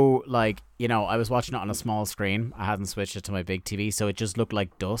throw, like, you know, I was watching it on a small screen. I hadn't switched it to my big TV, so it just looked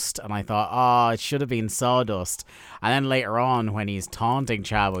like dust. And I thought, oh, it should have been sawdust. And then later on, when he's taunting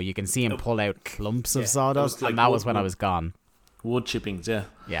Chavo, you can see him pull out clumps of sawdust. And that was when I was gone. Wood chippings, yeah.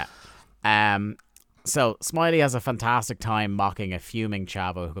 Yeah. So Smiley has a fantastic time mocking a fuming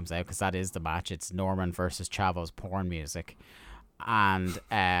Chavo who comes out, because that is the match. It's Norman versus Chavo's porn music. And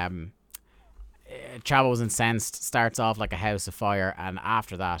Chavo's incensed, starts off like a house of fire, and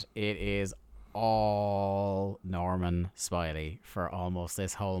after that it is all Norman Smiley for almost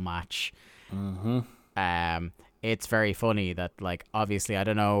this whole match. it's very funny that, like, obviously, I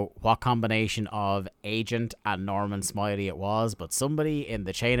don't know what combination of Agent and Norman Smiley it was, but somebody in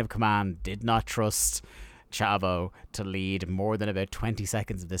the chain of command did not trust Chavo to lead more than about 20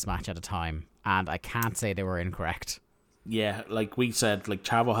 seconds of this match at a time. And I can't say they were incorrect. Yeah, like we said, like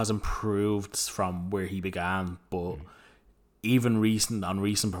Chavo has improved from where he began, but even recent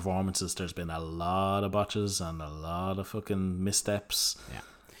performances, there's been a lot of botches and a lot of fucking missteps. Yeah.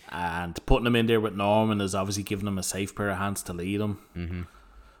 And putting him in there with Norman is obviously giving him a safe pair of hands to lead him. Mm-hmm.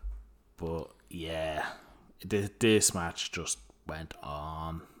 But yeah, this match just went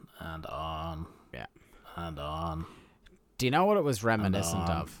on and on. Yeah. And on. Do you know what it was reminiscent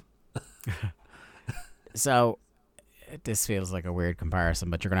of? So, this feels like a weird comparison,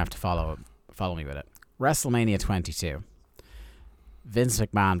 but you're going to have to follow me with it. WrestleMania 22. Vince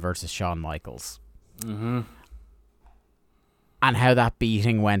McMahon versus Shawn Michaels. Mm-hmm. And how that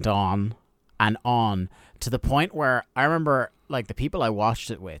beating went on and on to the point where I remember, like, the people I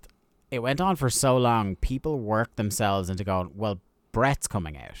watched it with, it went on for so long, people worked themselves into going, well, Brett's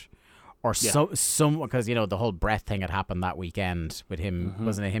coming out. Or some because, you know, the whole Brett thing had happened that weekend with him,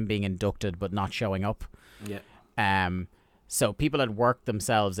 wasn't it him being inducted but not showing up? Yeah. So people had worked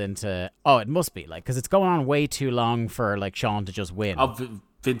themselves into, it must be, like, because it's going on way too long for, like, Shawn to just win.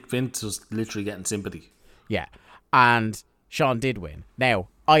 Vince was literally getting sympathy. Yeah. And Shawn did win. Now,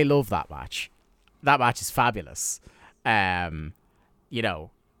 I love that match. That match is fabulous. You know.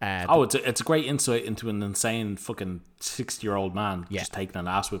 It's a great insight into an insane fucking 60-year-old man just taking an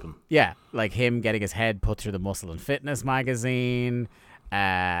ass whipping. Yeah, like him getting his head put through the Muscle and Fitness magazine,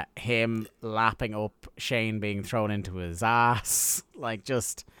 him lapping up Shane being thrown into his ass, like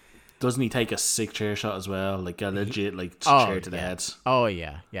just... Doesn't he take a sick chair shot as well? Like a legit chair to the head. Oh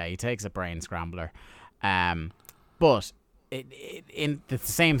yeah, he takes a brain scrambler. But in the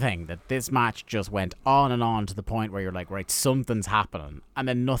same thing, that this match just went on and on to the point where you're like, right, something's happening, and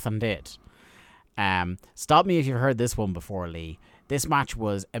then nothing did. Stop me if you've heard this one before, Lee. This match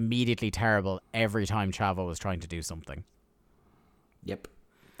was immediately terrible every time Chavo was trying to do something. Yep.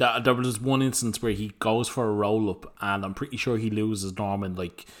 There was one instance where he goes for a roll-up, and I'm pretty sure he loses Norman,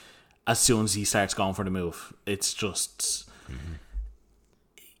 like, as soon as he starts going for the move. It's just... Mm-hmm.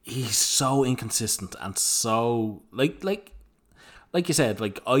 He's so inconsistent and so... Like you said,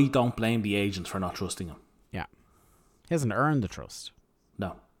 like, I don't blame the agent for not trusting him. Yeah. He hasn't earned the trust.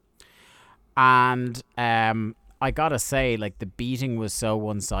 No. And I gotta say, like, the beating was so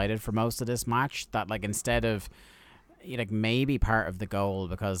one-sided for most of this match that, like, instead of... like, maybe part of the goal,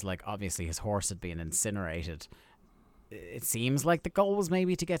 because, like, obviously his horse had been incinerated, it seems like the goal was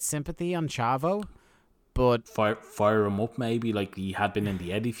maybe to get sympathy on Chavo, but... Fire him up, maybe, like he had been in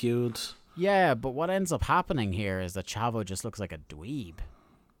the Eddie feud. Yeah, but what ends up happening here is that Chavo just looks like a dweeb.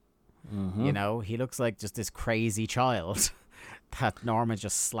 Mm-hmm. You know, he looks like just this crazy child that Norman's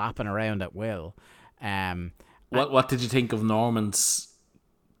just slapping around at will. What did you think of Norman's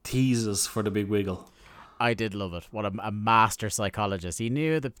teases for the Big Wiggle? I did love it. What a master psychologist. He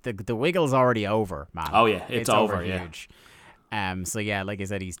knew that the wiggle's already over, man. Oh yeah, it's over, huge. So yeah, like I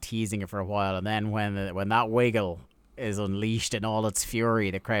said, he's teasing it for a while, and then when that wiggle is unleashed in all its fury,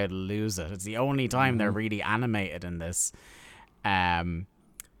 the crowd will lose it. It's the only time they're really animated in this. So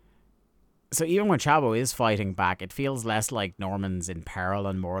even when Chavo is fighting back, it feels less like Norman's in peril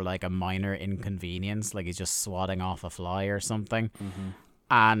and more like a minor inconvenience, like he's just swatting off a fly or something. Mm-hmm.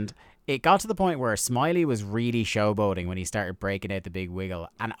 And it got to the point where Smiley was really showboating when he started breaking out the Big Wiggle.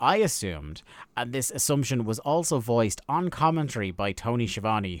 And I assumed, and this assumption was also voiced on commentary by Tony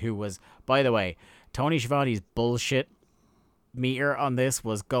Schiavone, who was, by the way, Tony Schiavone's bullshit meter on this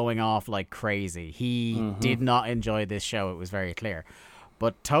was going off like crazy. He did not enjoy this show. It was very clear.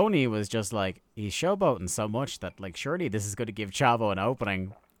 But Tony was just like, he's showboating so much that, like, surely this is going to give Chavo an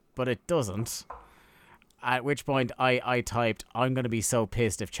opening, but it doesn't. At which point I typed, I'm going to be so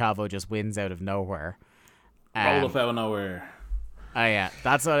pissed if Chavo just wins out of nowhere. Roll up out of nowhere. Oh yeah,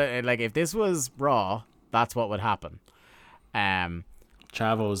 that's what, like, if this was Raw, that's what would happen.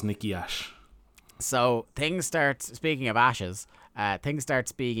 Chavo's Nikki Ash. So things start, speaking of ashes, things start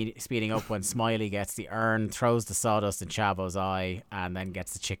speeding up when Smiley gets the urn, throws the sawdust in Chavo's eye, and then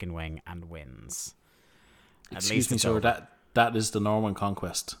gets the chicken wing and wins. Excuse me, sir, that is the Norman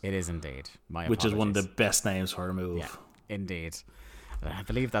Conquest. It is indeed. Which is one of the best names for a move. Yeah, indeed. I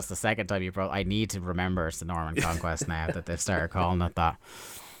believe that's the second time you I need to remember it's the Norman Conquest now that they've started calling it that.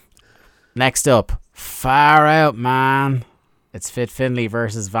 Next up, far out, man. It's Fit Finlay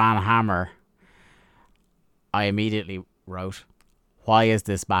versus Van Hammer. I immediately wrote, why is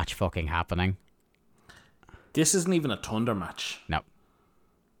this match fucking happening? This isn't even a Thunder match. No.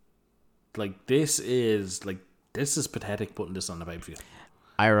 Like, this is, like, This is pathetic putting this on the pay-per-view.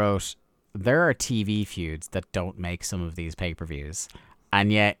 I wrote, there are TV feuds that don't make some of these pay-per-views,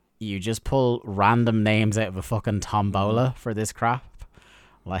 and yet you just pull random names out of a fucking tombola for this crap.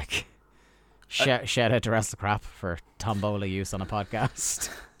 Like, shout out to Wrestle Crap for tombola use on a podcast.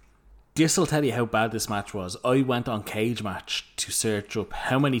 This will tell you how bad this match was. I went on Cage Match to search up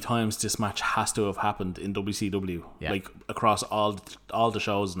how many times this match has to have happened in WCW, like across all the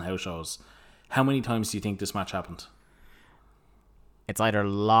shows and house shows. How many times do you think this match happened? It's either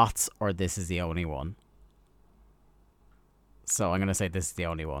lots or this is the only one. So I'm going to say this is the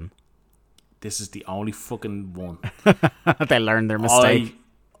only one. This is the only fucking one. They learned their mistake.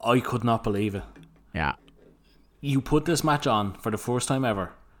 I could not believe it. Yeah. You put this match on for the first time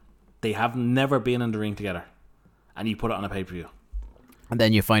ever. They have never been in the ring together. And you put it on a pay-per-view. And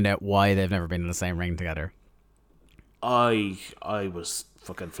then you find out why they've never been in the same ring together. I was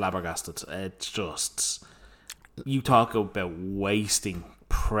fucking flabbergasted. It's just... You talk about wasting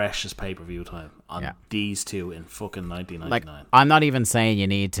precious pay-per-view time on these two in fucking 1999. Like, I'm not even saying you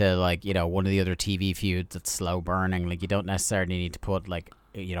need to, like, you know, one of the other TV feuds that's slow burning. Like, you don't necessarily need to put, like,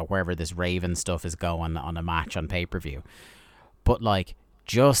 you know, wherever this Raven stuff is going on a match on pay-per-view. But, like,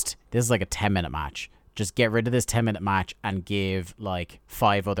 this is like a 10-minute match. Just get rid of this 10-minute match and give, like,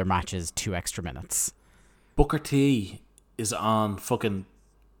 5 other matches 2 extra minutes. Booker T is on fucking...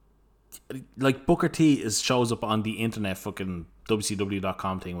 Like, Booker T shows up on the internet fucking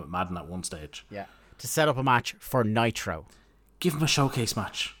WCW.com thing with Madden at one stage. Yeah. To set up a match for Nitro. Give him a showcase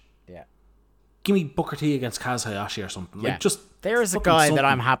match. Yeah. Give me Booker T against Kaz Hayashi or something. Yeah. Like, just there's a guy that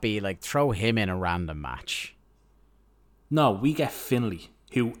I'm happy, like, throw him in a random match. No, we get Finlay,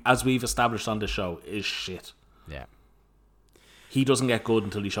 who, as we've established on this show, is shit. Yeah. He doesn't get good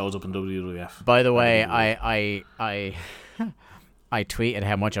until he shows up in WWF. By the way, I tweeted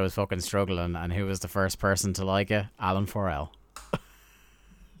how much I was fucking struggling, and who was the first person to like it? Alan Forel.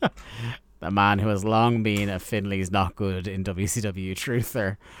 The man who has long been a Finlay's not good in WCW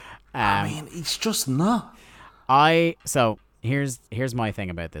truther. I mean, he's just not. So here's my thing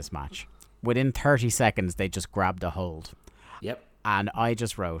about this match. Within 30 seconds, they just grabbed a hold. Yep. And I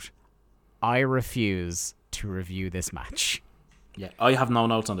just wrote, I refuse to review this match. Yeah, I have no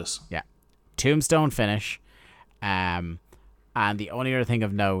notes on this. Yeah. Tombstone finish. And the only other thing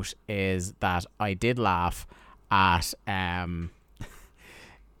of note is that I did laugh at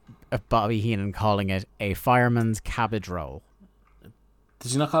Bobby Heenan calling it a fireman's cabbage roll.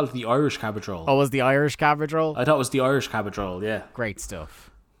 Did you not call it the Irish cabbage roll? Oh, was the Irish cabbage roll? I thought it was the Irish cabbage roll, yeah. Great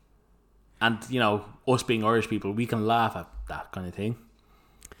stuff. And, you know, us being Irish people, we can laugh at that kind of thing.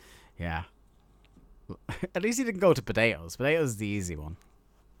 Yeah. At least he didn't go to potatoes. Potatoes is the easy one.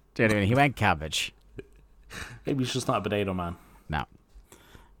 Do you know what I mean? He went cabbage. Maybe he's just not a potato man. No.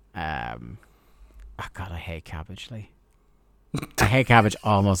 Oh God, I hate cabbage, Lee. I hate cabbage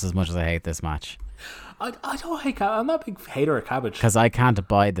almost as much as I hate this match. I don't hate cabbage. I'm not a big hater of cabbage. Because I can't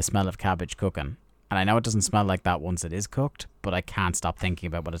abide the smell of cabbage cooking. And I know it doesn't smell like that once it is cooked, but I can't stop thinking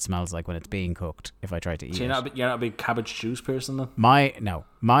about what it smells like when it's being cooked if I try to eat so it. You're not a big cabbage juice person then?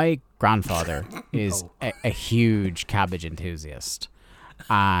 My grandfather is a huge cabbage enthusiast.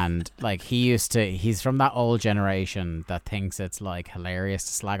 And like he's from that old generation that thinks it's like hilarious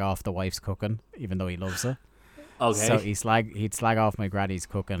to slag off the wife's cooking, even though he loves it. Okay. So he'd slag off my granny's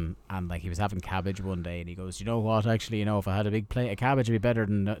cooking, and like he was having cabbage one day, and he goes, "You know what? Actually, you know, if I had a big plate of cabbage, it'd be better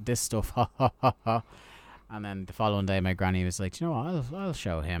than this stuff." Ha ha ha ha. And then the following day, my granny was like, "You know what? I'll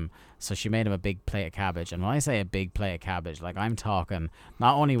show him." So she made him a big plate of cabbage, and when I say a big plate of cabbage, like I'm talking,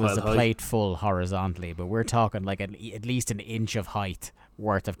 not only was the plate full horizontally, but we're talking like at least an inch of height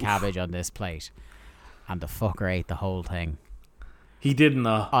worth of cabbage on this plate, and the fucker ate the whole thing. He didn't.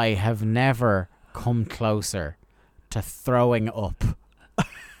 I have never come closer to throwing up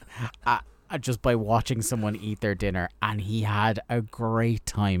just by watching someone eat their dinner, and he had a great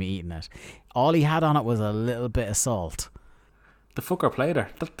time eating it. All he had on it was a little bit of salt. The fucker played her.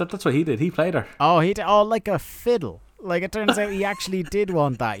 That's what he did. He played her. Oh, he did. Oh, like a fiddle. Like it turns out he actually did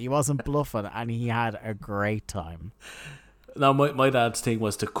want that. He wasn't bluffing, and he had a great time. Now, my dad's thing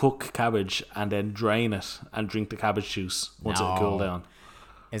was to cook cabbage and then drain it and drink the cabbage juice once it cooled down.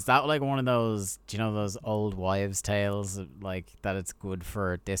 Is that like one of those, do you know those old wives' tales, like that it's good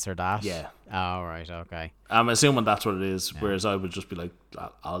for this or that? Yeah. Oh, right, okay. I'm assuming that's what it is, whereas I would just be like,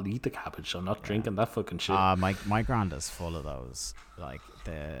 I'll eat the cabbage, I'm not drinking that fucking shit. My granddad's full of those. Like,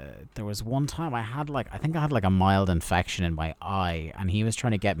 there was one time I think I had like a mild infection in my eye, and he was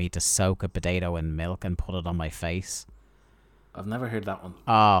trying to get me to soak a potato in milk and put it on my face. I've never heard that one.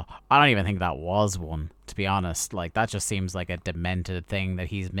 Oh, I don't even think that was one, to be honest. Like, that just seems like a demented thing that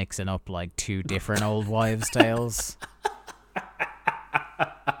he's mixing up like two different old wives' tales.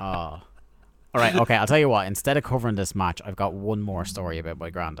 Oh. All right, okay, I'll tell you what. Instead of covering this match, I've got one more story about my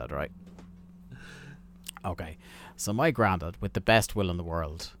granddad, right? Okay, so my granddad, with the best will in the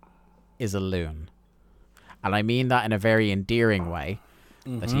world, is a loon. And I mean that in a very endearing way,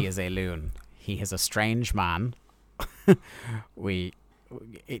 that he is a loon. He is a strange man.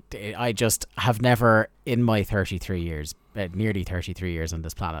 I just have never, in my 33 years, nearly 33 years on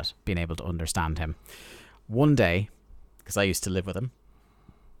this planet, been able to understand him. One day, because I used to live with him,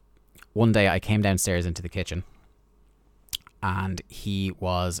 one day I came downstairs into the kitchen and he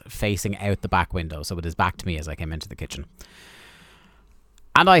was facing out the back window, so with his back to me as I came into the kitchen.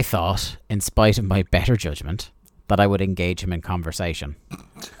 And I thought, in spite of my better judgment, that I would engage him in conversation.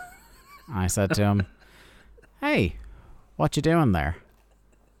 I said to him, "Hey, what you doing there?"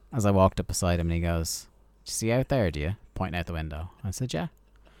 As I walked up beside him, and he goes, "Do you see out there, do you?" Pointing out the window. I said, "Yeah."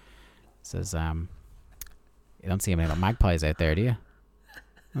 He says, "You don't see any magpies out there, do you?"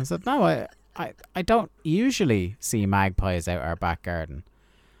 I said, "No, I don't usually see magpies out our back garden."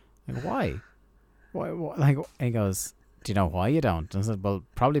 Like, why? Why? Like, and he goes, "Do you know why you don't?" And I said, "Well,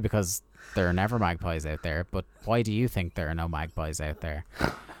 probably because there are never magpies out there, but why do you think there are no magpies out there?"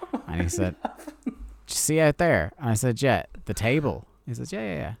 And he said, "Do you see out there?" And I said, "Yeah, the table." He said,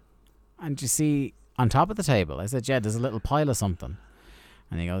 yeah. "And do you see on top of the table?" I said, "Yeah, there's a little pile of something."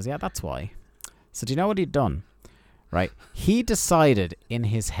 And he goes, "Yeah, that's why." So do you know what he'd done? Right, he decided in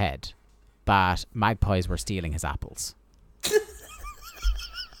his head that magpies were stealing his apples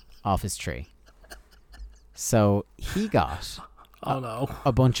off his tree. So he got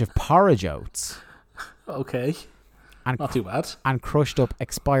a bunch of porridge oats. Okay, and not too bad. And crushed up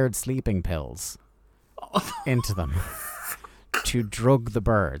expired sleeping pills into them to drug the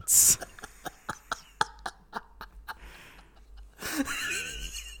birds.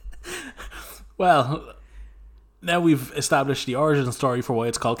 Well, now we've established the origin story for why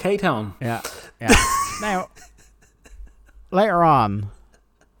it's called K-Town. Yeah. Now, later on,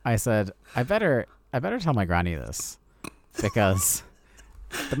 I said, I better tell my granny this, because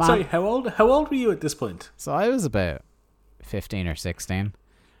the man... Sorry, how old were you at this point? So I was about 15 or 16.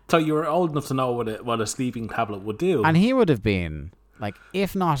 So you were old enough to know what a sleeping tablet would do. And he would have been, like,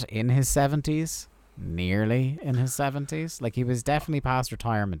 if not in his 70s, nearly in his 70s. Like, he was definitely past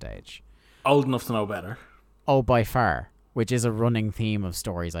retirement age. Old enough to know better. Oh, by far. Which is a running theme of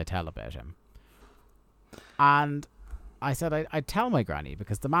stories I tell about him. And I said I'd tell my granny,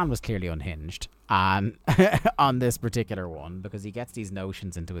 because the man was clearly unhinged and on this particular one, because he gets these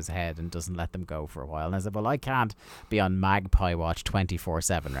notions into his head and doesn't let them go for a while. And I said, well, I can't be on magpie watch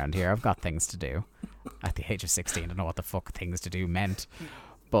 24/7 around here. I've got things to do. At the age of 16, I don't know what the fuck things to do meant.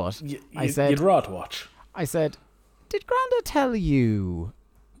 But I said... You'd rather watch. I said, did Granda tell you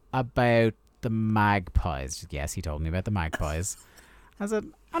about the magpies? Yes, he told me about the magpies. I said,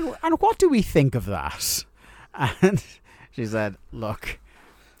 and what do we think of that? And she said, look,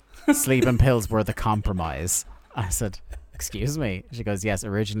 sleeping pills were the compromise. I said, excuse me? She goes, yes,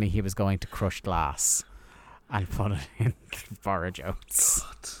 originally he was going to crush glass and put it in porridge oats.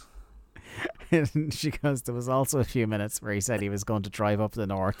 And she goes, there was also a few minutes where he said he was going to drive up the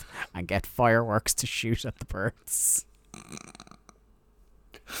north and get fireworks to shoot at the birds.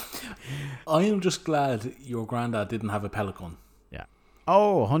 I am just glad your granddad didn't have a pellet gun. Yeah.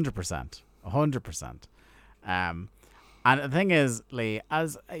 Oh, 100%. 100%. And the thing is, Lee,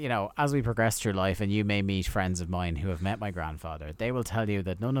 as you know, as we progress through life and you may meet friends of mine who have met my grandfather, they will tell you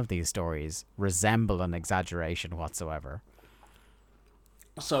that none of these stories resemble an exaggeration whatsoever.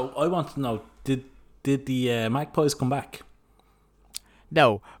 So I want to know, did the magpies come back?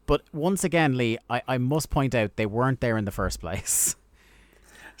 No, but once again, Lee, I must point out they weren't there in the first place.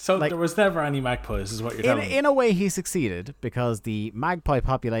 So there was never any magpies, is what you're telling me? In a way, he succeeded, because the magpie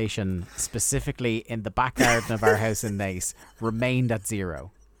population, specifically in the back garden of our house in Naas, remained at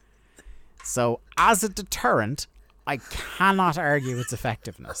 0. So, as a deterrent, I cannot argue its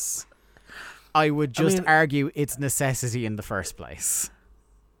effectiveness. I would just argue its necessity in the first place.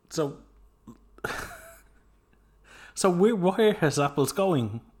 So where has apples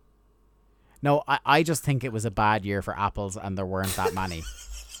going? No, I just think it was a bad year for apples and there weren't that many,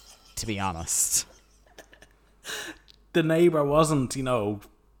 to be honest. The neighbour wasn't,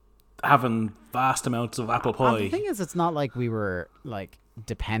 having vast amounts of apple pie. And the thing is, it's not like we were,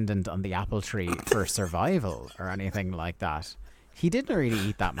 dependent on the apple tree for survival or anything like that. He didn't really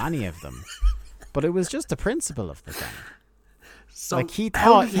eat that many of them. But it was just the principle of the thing. So he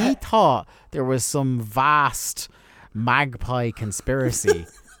thought there was some vast magpie conspiracy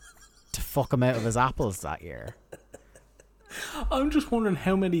to fuck him out of his apples that year. I'm just wondering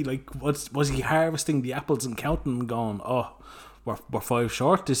how many, like, was he harvesting the apples and counting and going, oh, we're 5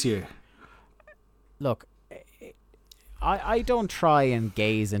 short this year? Look, I don't try and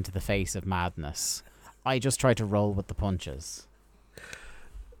gaze into the face of madness. I just try to roll with the punches.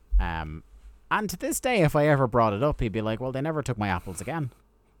 And to this day, if I ever brought it up, he'd be like, well, they never took my apples again.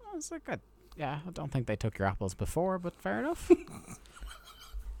 I was like, I don't think they took your apples before, but fair enough.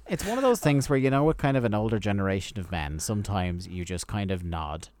 It's one of those things where, with kind of an older generation of men, sometimes you just kind of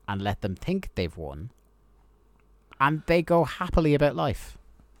nod and let them think they've won. And they go happily about life.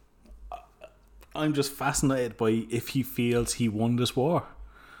 I'm just fascinated by if he feels he won this war.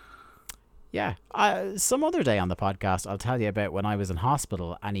 Yeah. Some other day on the podcast, I'll tell you about when I was in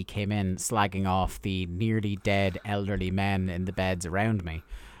hospital and he came in slagging off the nearly dead elderly men in the beds around me.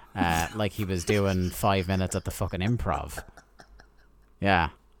 Like he was doing 5 minutes at the fucking Improv. Yeah.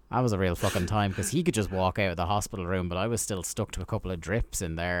 That was a real fucking time because he could just walk out of the hospital room, but I was still stuck to a couple of drips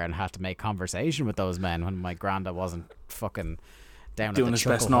in there and had to make conversation with those men when my granda wasn't fucking down doing at the his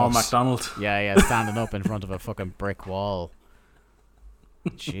best Chuckle Norm Hut. MacDonald. Yeah, standing up in front of a fucking brick wall.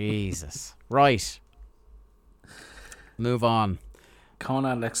 Jesus. Right. Move on.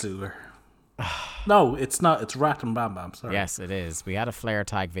 Conan Lex Luger. No, it's not. It's Rat and Bam Bam. Sorry. Yes, it is. We had a flare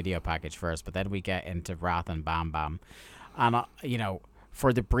tag video package first, but then we get into Wrath and Bam Bam. And,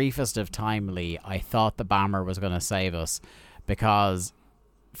 for the briefest of time, Lee, I thought the Bammer was going to save us because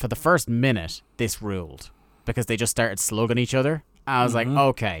for the first minute, this ruled because they just started slugging each other. I was like,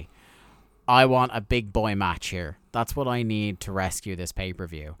 okay, I want a big boy match here. That's what I need to rescue this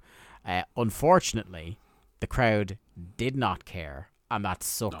pay-per-view. Unfortunately, the crowd did not care, and that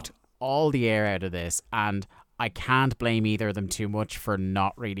sucked all the air out of this, and I can't blame either of them too much for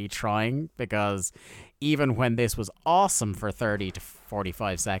not really trying, because even when this was awesome for 30 to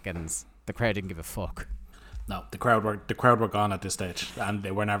 45 seconds, the crowd didn't give a fuck. No, the crowd were gone at this stage, and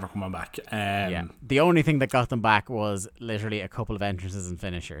they were never coming back. Yeah, the only thing that got them back was literally a couple of entrances and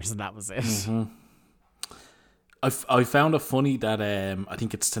finishers, and that was it. Mm-hmm. I found it funny that I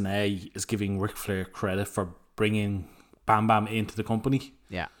think it's Tenay is giving Ric Flair credit for bringing Bam Bam into the company.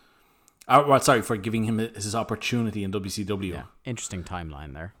 Yeah. For giving him his opportunity in WCW. Yeah, interesting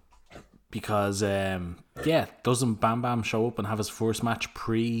timeline there. Because, doesn't Bam Bam show up and have his first match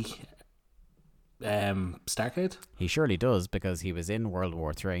pre Starrcade? He surely does, because he was in World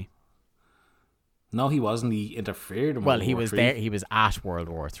War III. No, he wasn't. He interfered in Well, World he War was III. there. He was at World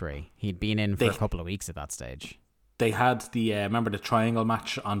War III. He'd been in for a couple of weeks at that stage. They had the remember the triangle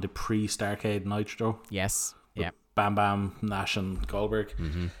match on the pre-Starrcade Nitro? Yes. Yeah. Bam Bam, Nash, and Goldberg.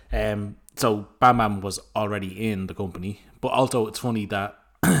 Mm-hmm. So Bam Bam was already in the company, but also it's funny that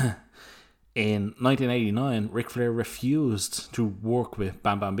in 1989, Ric Flair refused to work with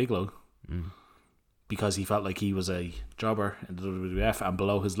Bam Bam Bigelow because he felt like he was a jobber in the WWF and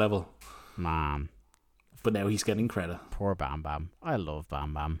below his level. Man. But now he's getting credit. Poor Bam Bam. I love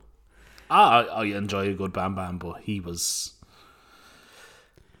Bam Bam. I enjoy a good Bam Bam, but he was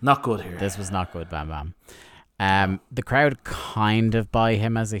not good here. This was not good, Bam Bam. The crowd kind of buy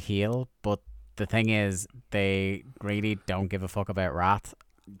him as a heel, but the thing is, they really don't give a fuck about Wrath,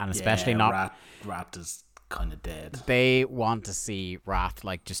 and especially not. Wrath is kind of dead. They want to see Wrath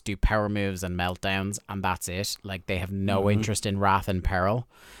like just do power moves and meltdowns, and that's it. Like they have no interest in Wrath and peril.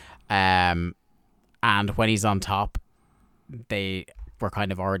 And when he's on top, they were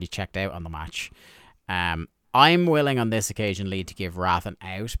kind of already checked out on the match. I'm willing on this occasion, Lee, to give Wrath an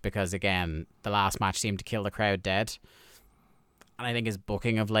out because, again, the last match seemed to kill the crowd dead. And I think his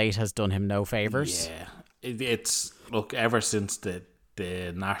booking of late has done him no favours. Yeah. It's, look, ever since the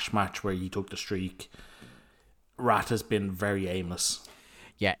Nash match where he took the streak, Wrath has been very aimless.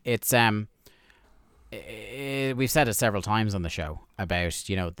 Yeah, it's... we've said it several times on the show about,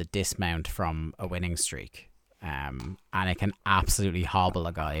 the dismount from a winning streak. And it can absolutely hobble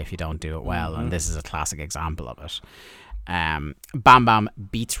a guy if you don't do it well, and this is a classic example of it. Bam Bam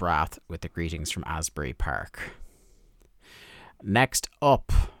beats Wrath with the greetings from Asbury Park. Next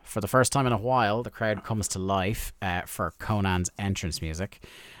up, for the first time in a while, the crowd comes to life for Conan's entrance music.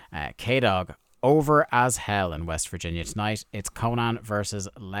 K-Dog over as hell in West Virginia tonight. It's Conan versus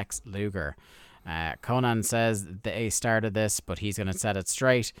Lex Luger. Conan says they started this, but he's going to set it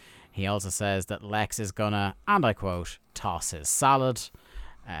straight. He also says that Lex is gonna, and I quote, toss his salad.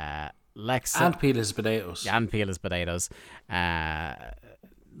 Lex and peel his potatoes. And peel his potatoes.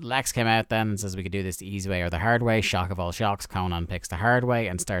 Lex came out then and says we could do this the easy way or the hard way. Shock of all shocks, Conan picks the hard way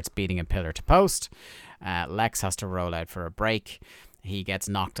and starts beating a pillar to post. Lex has to roll out for a break. He gets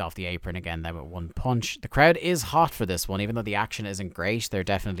knocked off the apron again then with one punch. The crowd is hot for this one, even though the action isn't great. They're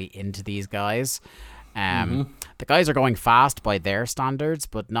definitely into these guys. The guys are going fast by their standards,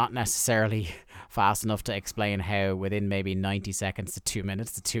 but not necessarily fast enough to explain how within maybe 90 seconds to 2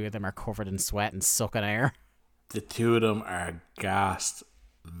 minutes, the two of them are covered in sweat and sucking air. The two of them are gassed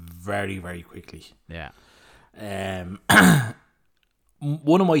very, very quickly. Yeah.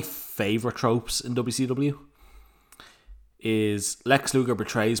 One of my favourite tropes in WCW is Lex Luger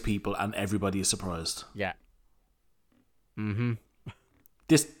betrays people and everybody is surprised. Yeah.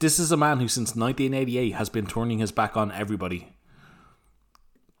 This is a man who since 1988 has been turning his back on everybody.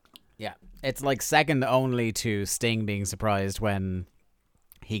 Yeah. It's like second only to Sting being surprised when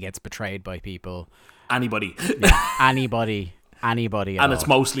he gets betrayed by people. Anybody. Yeah, anybody at and it's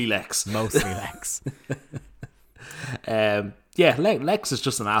mostly Lex. Mostly Lex. Lex is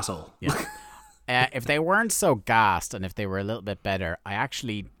just an asshole. Yeah. If they weren't so gassed and if they were a little bit better, I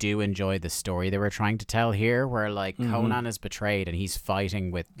actually do enjoy the story they were trying to tell here, where like Conan is betrayed and he's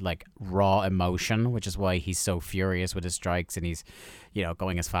fighting with like raw emotion, which is why he's so furious with his strikes and he's,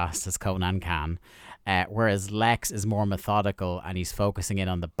 going as fast as Conan can. Whereas Lex is more methodical and he's focusing in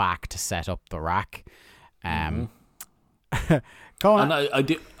on the back to set up the rack. Conan, and I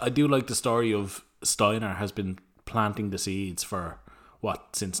do like the story of Steiner has been planting the seeds for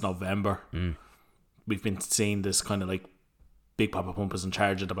since November. We've been seeing this kind of like Big Papa Pump is in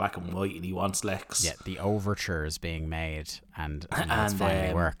charge of the black and white and he wants Lex. Yeah, the overture is being made and it's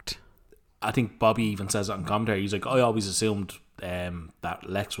finally worked. I think Bobby even says it on commentary. He's like, I always assumed that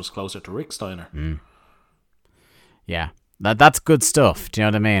Lex was closer to Rick Steiner. Yeah, that's good stuff. Do you know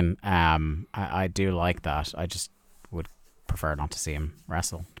what I mean? I do like that. I just would prefer not to see him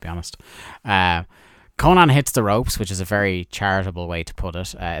wrestle, to be honest. Conan hits the ropes, which is a very charitable way to put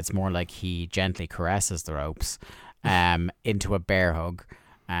it. It's more like he gently caresses the ropes into a bear hug.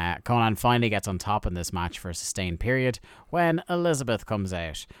 Conan finally gets on top in this match for a sustained period when Elizabeth comes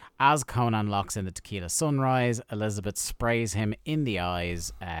out. As Conan locks in the Tequila Sunrise, Elizabeth sprays him in the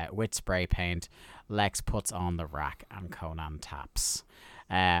eyes with spray paint. Lex puts on the rack and Conan taps.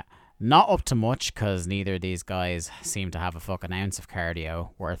 Not up to much because neither of these guys seem to have a fucking ounce of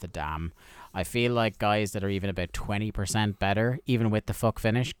cardio worth a damn. I feel like guys that are even about 20% better, even with the fuck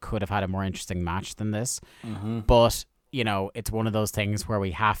finish, could have had a more interesting match than this. But, it's one of those things where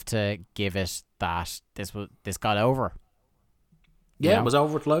we have to give it that this got over. Yeah, it was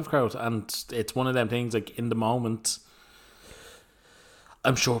over with live crowd, and it's one of them things like in the moment,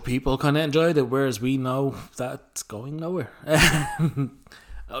 I'm sure people kind of enjoyed it, whereas we know that's going nowhere.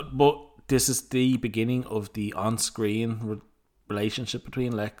 But this is the beginning of the on-screen relationship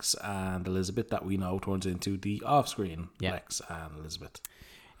between Lex and Elizabeth that we know turns into the off-screen Lex and Elizabeth.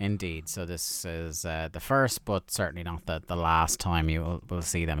 Indeed. So this is the first, but certainly not the last time you will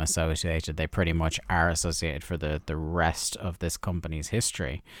see them associated. They pretty much are associated for the rest of this company's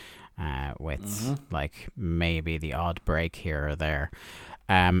history, with like maybe the odd break here or there.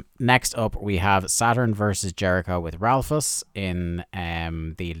 Next up, we have Saturn versus Jericho with Ralphus in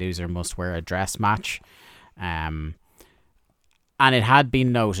the Loser Must Wear a Dress match. And it had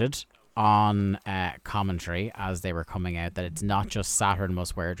been noted on commentary as they were coming out that it's not just Saturn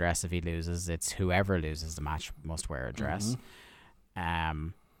must wear a dress if he loses, it's whoever loses the match must wear a dress.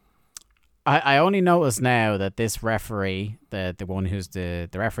 I only noticed now that this referee, the one who's the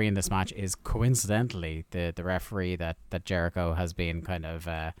referee in this match, is coincidentally the referee that Jericho has been kind of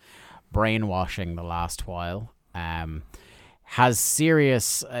brainwashing the last while. Has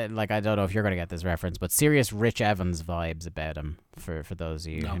serious, I don't know if you're going to get this reference, but serious Rich Evans vibes about him, for those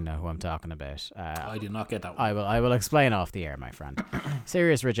of you who know who I'm talking about. I did not get that one. I will explain off the air, my friend.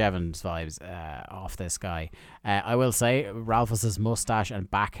 Serious Rich Evans vibes off this guy. I will say, Ralphus's mustache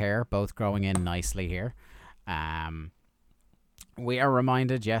and back hair both growing in nicely here. We are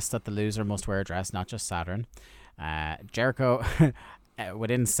reminded, yes, that the loser must wear a dress, not just Saturn. Jericho,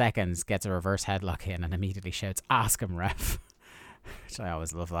 within seconds, gets a reverse headlock in and immediately shouts, "Ask him, ref." Which I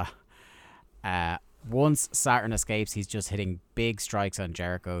always love that. Once Saturn escapes, he's just hitting big strikes on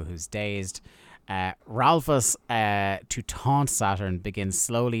Jericho, who's dazed. Ralphus, to taunt Saturn, begins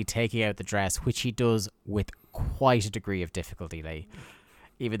slowly taking out the dress, which he does with quite a degree of difficulty, Lee.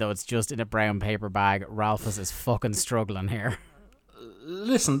 Even though it's just in a brown paper bag, Ralphus is fucking struggling here.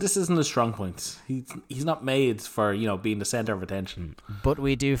 Listen, this isn't a strong point. He's not made for, being the centre of attention. But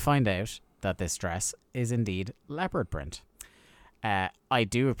we do find out that this dress is indeed leopard print. I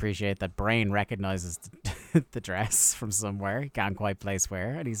do appreciate that Brain recognizes the dress from somewhere. He can't quite place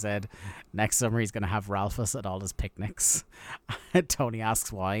where. And he said next summer he's going to have Ralphus at all his picnics. Tony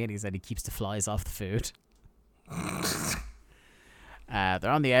asks why, and he said he keeps the flies off the food.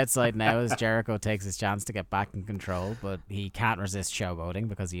 They're on the outside now as Jericho takes his chance to get back in control, but he can't resist showboating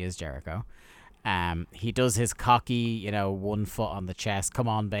because he is Jericho. He does his cocky, 1 foot on the chest, come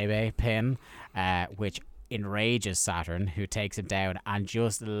on, baby, pin, which enrages Saturn, who takes him down and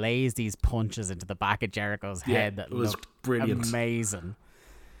just lays these punches into the back of Jericho's head that was brilliant. Amazing.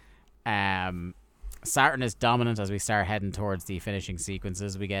 Saturn is dominant as we start heading towards the finishing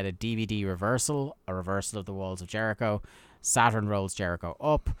sequences. We get a DVD reversal, a reversal of the walls of Jericho. Saturn rolls Jericho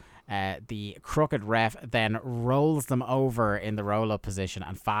up. The crooked ref then rolls them over in the roll-up position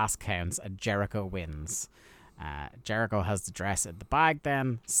and fast counts, and Jericho wins. Jericho has the dress in the bag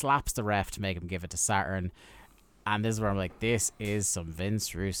then, slaps the ref to make him give it to Saturn. And this is where I'm like, this is some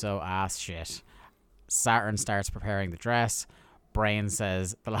Vince Russo ass shit. Saturn starts preparing the dress. Brain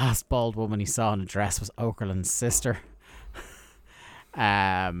says the last bald woman he saw in a dress was Okerlund's sister.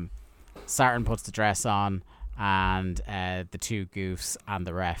 Saturn puts the dress on, and the two goofs and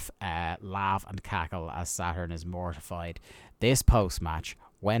the ref laugh and cackle as Saturn is mortified. This post-match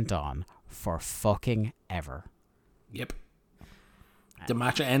went on for fucking ever. Yep. The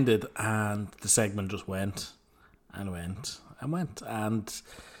match ended and the segment just went and went and went. And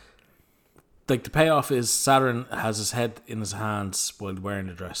like the payoff is Saturn has his head in his hands while wearing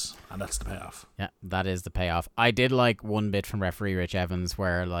the dress, and that's the payoff. Yeah, that is the payoff. I did like one bit from referee Rich Evans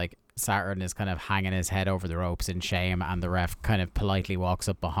where like Saturn is kind of hanging his head over the ropes in shame, and the ref kind of politely walks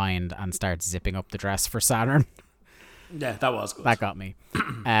up behind and starts zipping up the dress for Saturn. Yeah, that was good. That got me.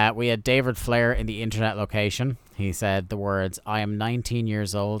 We had David Flair in the internet location. He said the words, "I am 19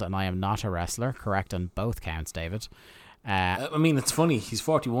 years old and I am not a wrestler." Correct on both counts, David. I mean, it's funny. He's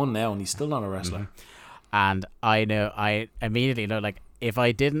 41 now and he's still not a wrestler. Mm-hmm. And I immediately know, like, if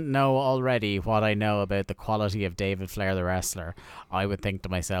I didn't know already what I know about the quality of David Flair, the wrestler, I would think to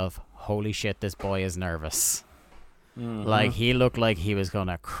myself, holy shit, this boy is nervous. Mm-hmm. Like, he looked like he was going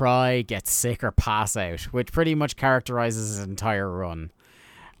to cry, get sick, or pass out, which pretty much characterizes his entire run,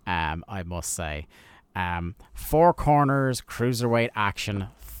 I must say. 4 corners, cruiserweight action,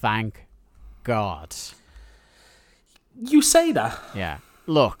 thank God. You say that. Yeah.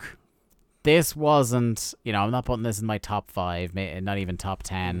 Look, this wasn't, I'm not putting this in my top 5, not even top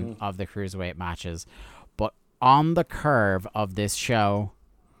 10 of the cruiserweight matches, but on the curve of this show,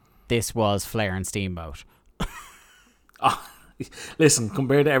 this was Flair and Steamboat. Listen,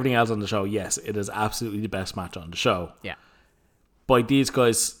 compared to everything else on the show, yes, it is absolutely the best match on the show. Yeah. By these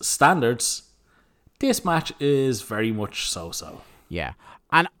guys' standards, this match is very much so-so. Yeah.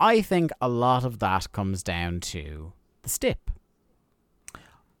 And I think a lot of that comes down to the stip.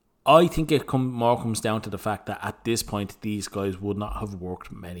 I think it more comes down to the fact that at this point, these guys would not have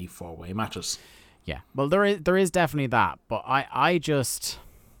worked many 4-way matches. Yeah. Well, there is definitely that. But I just...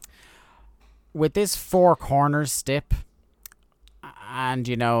 With this 4 corners stip, and,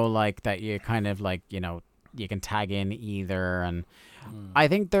 like that you kind of like, you can tag in either. And I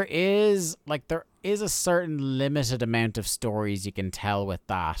think there is a certain limited amount of stories you can tell with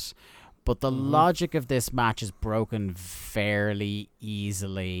that. But the logic of this match is broken fairly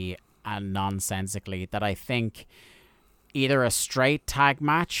easily and nonsensically, that I think either a straight tag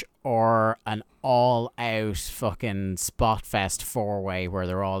match or an all-out fucking spot fest 4-way where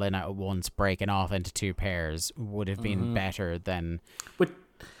they're all in at once breaking off into 2 pairs would have been better than...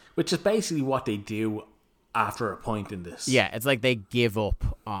 Which is basically what they do after a point in this. Yeah, it's like they give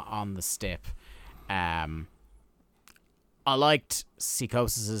up on the stip. I liked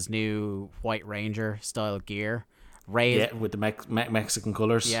Psychosis's new White Ranger style gear. With the Mexican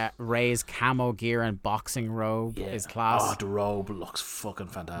colours. Yeah, Ray's camo gear and boxing robe is class. Oh, the robe looks fucking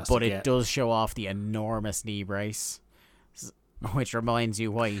fantastic. But it does show off the enormous knee brace, which reminds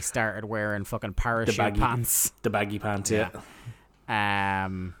you why he started wearing fucking parachute pants. The baggy pants, yeah.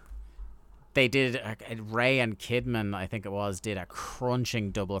 They did, Ray and Kidman, I think it was, did a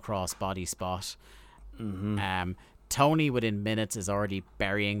crunching double cross body spot. Tony within minutes is already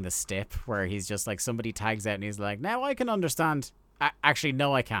burying the stip, where he's just like, somebody tags out and he's like, now I can understand. Actually,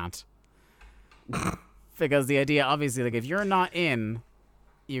 no, I can't. Because the idea, obviously, like, if you're not in,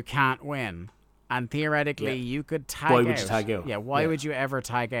 you can't win. And theoretically, you could tag out. Why would you tag out? Yeah, why would you ever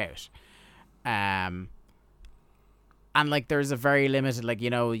tag out? And, like, there's a very limited, like,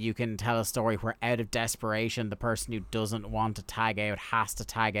 you can tell a story where out of desperation, the person who doesn't want to tag out has to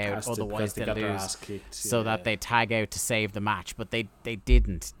tag out, otherwise they lose. So that they tag out to save the match. But they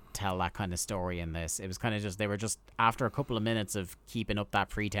didn't tell that kind of story in this. It was kind of just, they were just, after a couple of minutes of keeping up that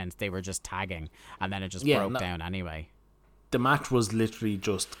pretense, they were just tagging. And then it just broke down anyway. The match was literally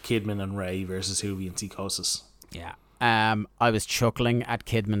just Kidman and Ray versus Hoovy and Psychosis. Yeah. I was chuckling at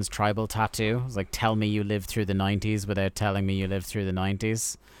Kidman's tribal tattoo. It was like, tell me you lived through the 90s without telling me you lived through the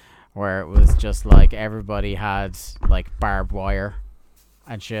 90s. Where it was just like everybody had like barbed wire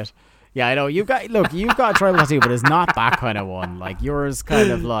and shit. Yeah, I know you've got a tribal tattoo, but it's not that kind of one. Like yours,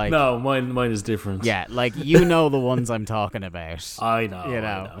 kind of like no, mine is different. Yeah, like you know the ones I'm talking about. I know. You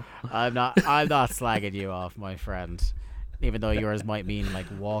know, I'm not slagging you off, my friend. Even though yours might mean like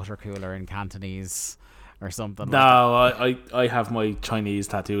water cooler in Cantonese or something. No, I have my Chinese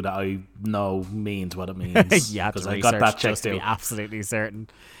tattoo that I know means what it means. Yeah, because I got that checked just to be absolutely certain.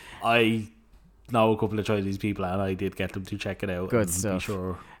 I know a couple of Chinese people, and I did get them to check it out. Good and stuff. Be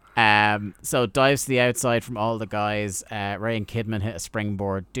sure. So dives to the outside from all the guys. Ray and Kidman hit a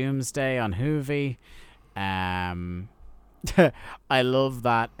springboard Doomsday on Hoovy. I love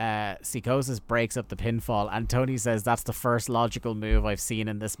that Psychosis breaks up the pinfall, and Tony says that's the first logical move I've seen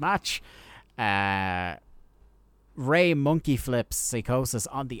in this match. Ray monkey flips Psychosis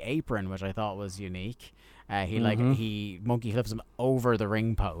on the apron, which I thought was unique. He monkey flips him over the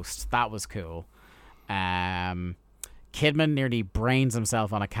ring post. That was cool. Kidman nearly brains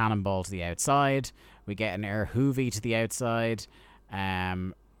himself on a cannonball to the outside. We get an air Hoovy to the outside.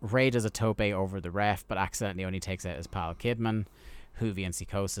 Ray does a tope over the ref, but accidentally only takes out his pal Kidman. Hoovy and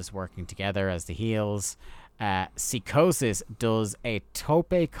Psychosis working together as the heels. Psychosis does a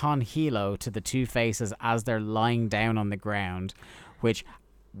tope con hilo to the two faces as they're lying down on the ground, which,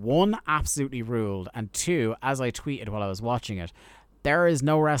 one, absolutely ruled, and two, as I tweeted while I was watching it, there is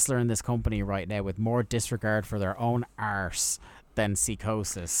no wrestler in this company right now with more disregard for their own arse than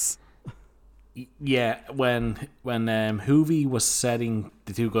Psychosis. Yeah, when Hoovy was setting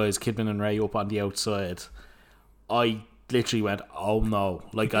the two guys, Kidman and Ray, up on the outside, I literally went, "Oh no!"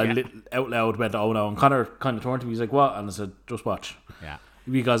 Like I out loud went, "Oh no!" And Connor kind of turned to me, he's like, "What?" And I said, "Just watch." Yeah,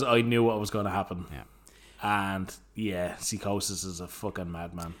 because I knew what was going to happen. Yeah, and yeah, Psychosis is a fucking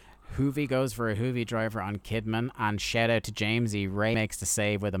madman. Hoovy goes for a Hoovy driver on Kidman, and shout out to Jamesy. Ray makes the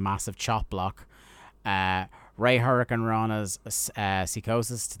save with a massive chop block. Ray Hurricane Rana's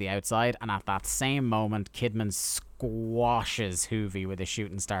Psychosis to the outside, and at that same moment, Kidman squashes Hoovy with a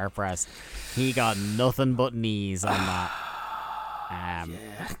shooting star press. He got nothing but knees on that.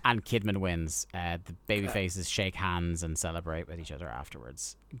 And Kidman wins. The babyfaces shake hands and celebrate with each other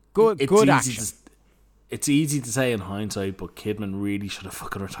afterwards. Good action. It's easy to say in hindsight, but Kidman really should have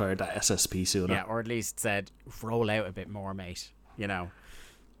fucking retired that SSP sooner. Yeah, or at least said, roll out a bit more, mate. You know.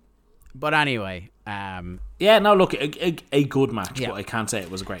 But anyway, look, a good match, but I can't say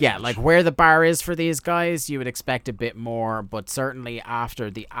it was a great match. Yeah, like where the bar is for these guys, you would expect a bit more, but certainly after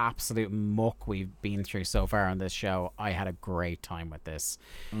the absolute muck we've been through so far on this show, I had a great time with this.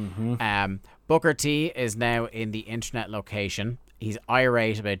 Mm-hmm. Booker T is now in the internet location. He's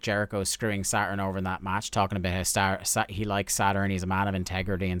irate about Jericho screwing Saturn over in that match, talking about how he likes Saturn, he's a man of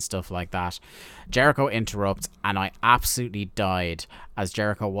integrity and stuff like that. Jericho interrupts, and I absolutely died as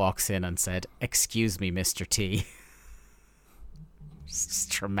Jericho walks in and said, "Excuse me, Mr. T." It's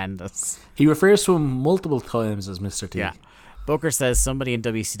tremendous. He refers to him multiple times as Mr. T. Yeah. Booker says somebody in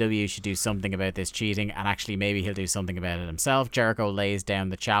WCW should do something about this cheating, and actually maybe he'll do something about it himself. Jericho lays down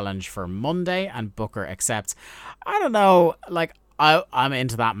the challenge for Monday, and Booker accepts. I don't know, like, I'm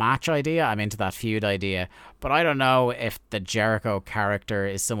into that match idea, I'm into that feud idea, but I don't know if the Jericho character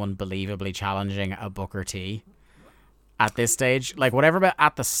is someone believably challenging a Booker T at this stage. Like, whatever about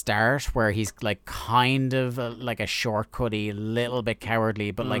at the start where he's like kind of like a shortcutty, little bit cowardly,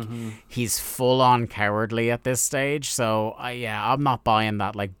 but like he's full on cowardly at this stage. So I'm not buying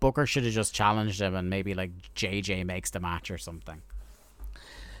that. Like, Booker should have just challenged him, and maybe like JJ makes the match or something.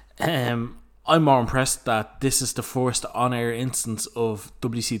 I'm more impressed that this is the first on-air instance of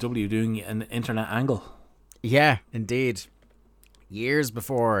WCW doing an internet angle. Yeah, indeed. Years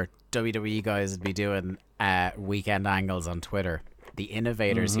before WWE guys would be doing weekend angles on Twitter. The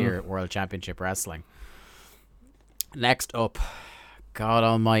innovators here at World Championship Wrestling. Next up, God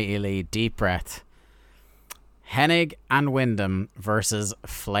almighty Lee, deep breath. Hennig and Wyndham versus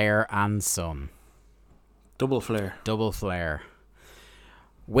Flair and Son. Double Flair.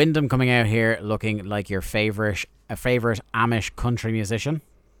 Wyndham coming out here looking like your favorite Amish country musician.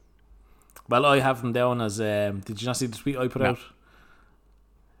 Well, I have him down as. Did you not see the tweet I put out?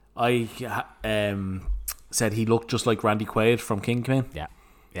 I said he looked just like Randy Quaid from Kingpin.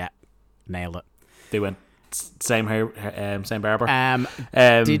 Yeah, nailed it. They went same hair, same barber.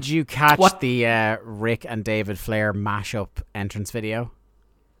 Did you catch the Rick and David Flair mashup entrance video?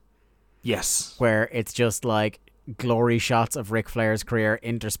 Yes, where it's just like glory shots of Ric Flair's career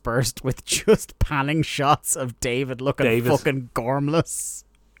interspersed with just panning shots of David looking fucking gormless.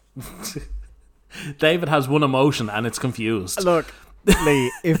 David has one emotion and it's confused. Look,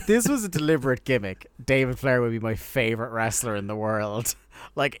 Lee, if this was a deliberate gimmick, David Flair would be my favorite wrestler in the world.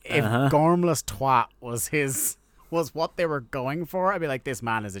 Like, if Gormless Twat was what they were going for, I'd be like, this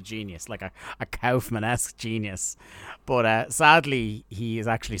man is a genius, like a Kaufman-esque genius. But sadly, he is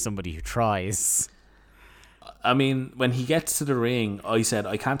actually somebody who tries. I mean, when he gets to the ring, I said,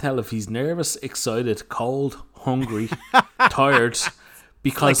 I can't tell if he's nervous, excited, cold, hungry, tired,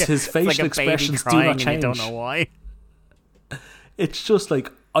 because his facial expressions do not change. You don't know why. It's just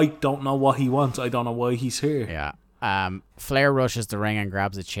like, I don't know what he wants. I don't know why he's here. Yeah. Flair rushes the ring and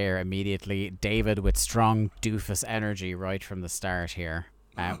grabs a chair immediately. David with strong doofus energy right from the start here.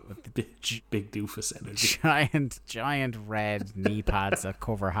 Big doofus energy. Giant red knee pads that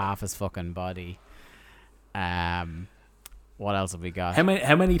cover half his fucking body. What else have we got? How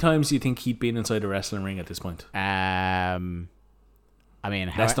many times do you think he'd been inside a wrestling ring at this point? I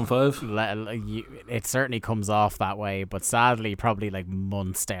mean, less than 5? It certainly comes off that way, but sadly, probably like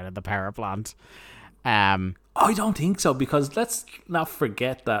months down at the power plant. I don't think so, because let's not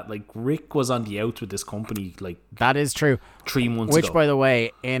forget that like Rick was on the outs with this company like that is true 3 months which ago. By the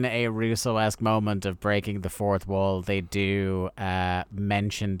way, in a Russo-esque moment of breaking the fourth wall, they do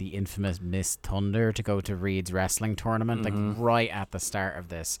mention the infamous Miss Thunder to go to Reed's wrestling tournament, like right at the start of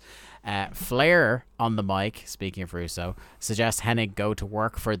this. Flair on the mic, speaking of Russo, suggests Hennig go to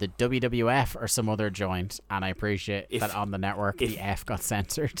work for the WWF or some other joint, and I appreciate that on the network the F got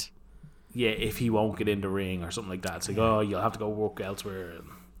censored. Yeah, if he won't get in the ring or something like that. It's like, oh, you'll have to go work elsewhere.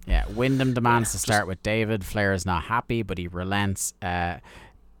 Yeah, Wyndham demands to start with David. Flair is not happy, but he relents.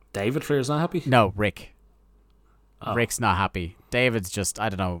 David Flair's not happy? No, Rick. Oh. Rick's not happy. David's just, I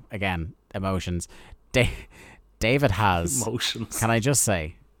don't know, again, emotions. David has... Emotions. Can I just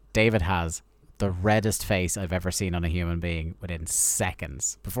say, David has the reddest face I've ever seen on a human being within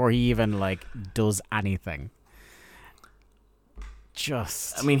seconds, before he even, like, does anything. I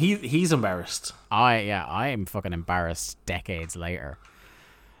mean, he's embarrassed. I am fucking embarrassed decades later.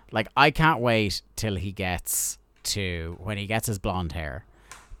 Like, I can't wait till he gets to when he gets his blonde hair,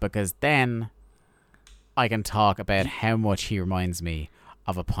 because then I can talk about how much he reminds me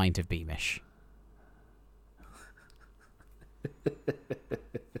of a pint of Beamish.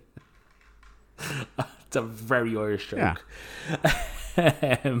 It's a very Irish joke.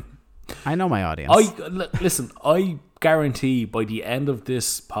 Yeah. I know my audience. Listen, I guarantee by the end of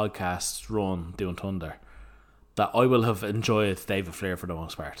this podcast run doing Thunder that I will have enjoyed David Flair for the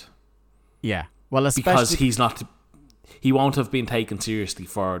most part. Yeah. Well, especially because he won't have been taken seriously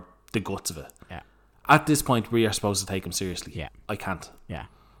for the guts of it. Yeah. At this point, we are supposed to take him seriously. Yeah. I can't. Yeah.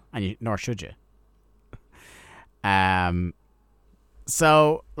 And nor should you.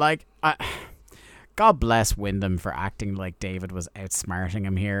 So, like, God bless Wyndham for acting like David was outsmarting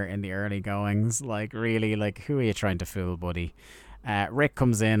him here in the early goings. Like, really, like, who are you trying to fool, buddy? Rick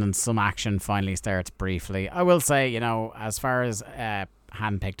comes in and some action finally starts briefly. I will say, you know, as far as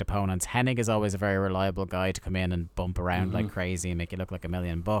hand-picked opponents, Hennig is always a very reliable guy to come in and bump around like crazy and make you look like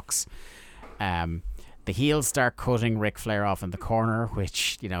 $1,000,000. The heels start cutting Ric Flair off in the corner,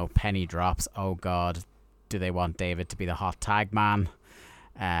 which, you know, penny drops. Oh, God, do they want David to be the hot tag man?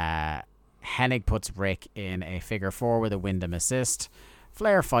 Hennig puts Rick in a figure 4 with a Wyndham assist.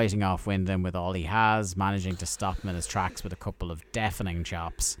 Flair fighting off Wyndham with all he has, managing to stop him in his tracks with a couple of deafening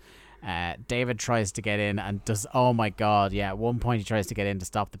chops. David tries to get in and does, oh my God, yeah, at one point he tries to get in to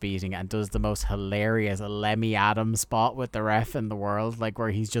stop the beating and does the most hilarious Lemmy Adams spot with the ref in the world, like where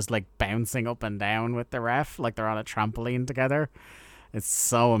he's just like bouncing up and down with the ref like they're on a trampoline together. It's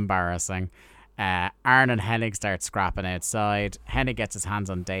so embarrassing. Arn and Hennig start scrapping outside. Hennig gets his hands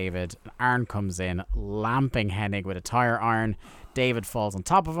on David. Arn comes in, lamping Hennig with a tire iron. David falls on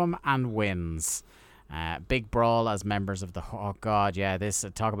top of him and wins. Big brawl as members of the... Oh, God, yeah, this...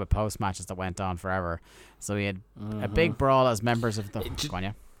 Talk about post-matches that went on forever. So we had a big brawl as members of the... Go on,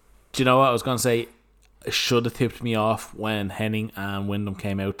 yeah. Do you know what I was going to say? It should have tipped me off when Hennig and Wyndham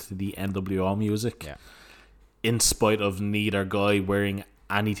came out to the NWO music. Yeah. In spite of neither guy wearing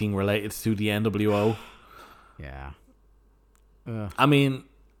anything related to the NWO. Yeah. I mean,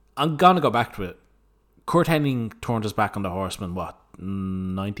 I'm going to go back to it. Kurt Hennig turned his back on the Horsemen, what,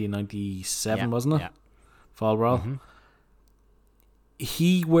 1997, wasn't it? Yeah. Fall Brawl.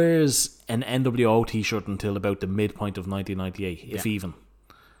 He wears an NWO t-shirt until about the midpoint of 1998, if even.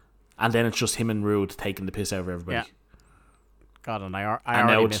 And then it's just him and Rude taking the piss out of everybody. Yeah. God, and I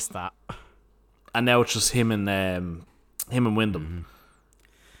already missed that. And now it's just him and Wyndham.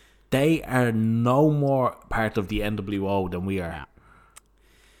 They are no more part of the NWO than we are.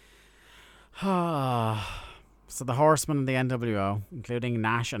 Yeah. So the Horsemen and the NWO, including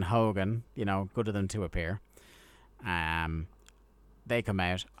Nash and Hogan, good of them to appear. They come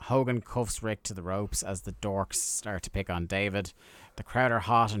out. Hogan cuffs Rick to the ropes as the dorks start to pick on David. The crowd are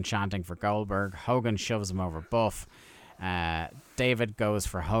hot and chanting for Goldberg. Hogan shoves him over Buff. David goes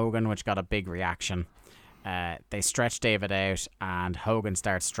for Hogan, which got a big reaction. They stretch David out, and Hogan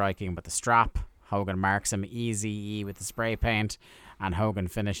starts striking with the strap. Hogan marks him Eazy-E with the spray paint, and Hogan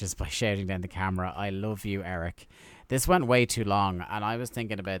finishes by shouting down the camera, "I love you, Eric." This went way too long, and I was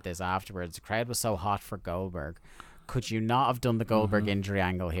thinking about this afterwards. The crowd was so hot for Goldberg. Could you not have done the Goldberg injury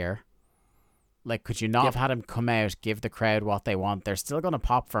angle here? Like, could you not have had him come out, give the crowd what they want? They're still going to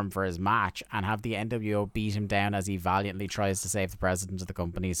pop for him for his match, and have the NWO beat him down as he valiantly tries to save the president of the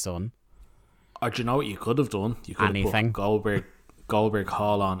company's son. Or do you know what you could have done? You could have put Goldberg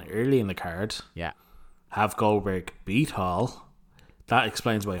Hall on early in the card. Yeah. Have Goldberg beat Hall. That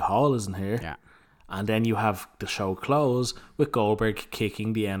explains why Hall isn't here. Yeah. And then you have the show close with Goldberg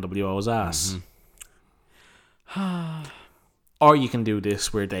kicking the NWO's ass. Or you can do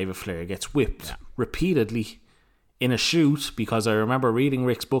this where David Flair gets whipped repeatedly in a shoot, because I remember reading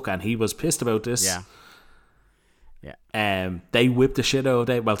Rick's book and he was pissed about this. Yeah. They whipped the shit out of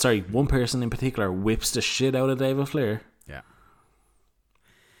David. Well, sorry, one person in particular whips the shit out of David Flair. Yeah.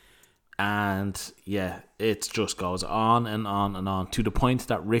 And it just goes on and on and on, to the point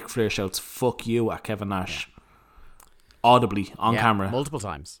that Ric Flair shouts "fuck you" at Kevin Nash audibly on camera multiple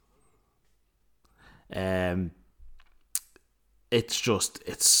times. It's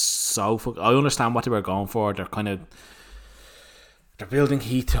so I understand what they were going for. They're building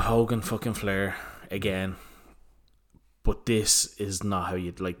heat to Hogan fucking Flair again, but this is not how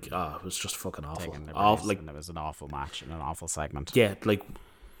you'd like. It was just fucking awful. And it was an awful match and an awful segment. Yeah, like,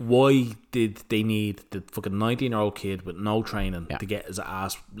 why did they need the fucking 19-year-old kid with no training to get his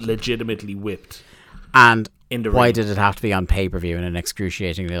ass legitimately whipped? And in the why ring? did it have to be on pay-per-view in an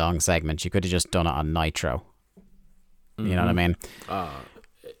excruciatingly long segment? You could have just done it on Nitro. You know what I mean?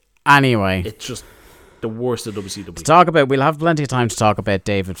 Anyway, it's just the worst of WCW. We'll have plenty of time to talk about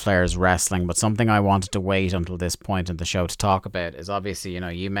David Flair's wrestling, but something I wanted to wait until this point in the show to talk about is obviously,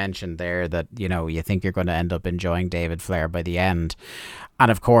 you mentioned there that, you think you're going to end up enjoying David Flair by the end. And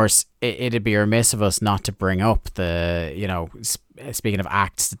of course, it'd be remiss of us not to bring up the, speaking of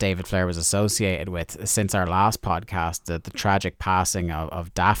acts that David Flair was associated with since our last podcast, the tragic passing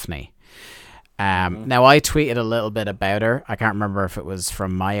of Daphne. Now, I tweeted a little bit about her. I can't remember if it was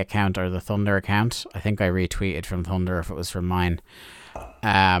from my account or the Thunder account. I think I retweeted from Thunder if it was from mine.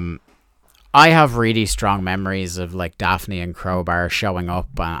 I have really strong memories of like Daphne and Crowbar showing up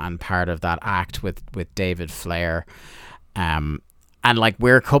and part of that act with David Flair. And like,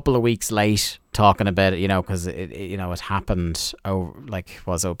 we're a couple of weeks late talking about it, because it happened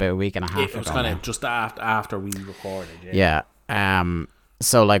was it about a week and a half ago? It was kind of just after we recorded. Yeah.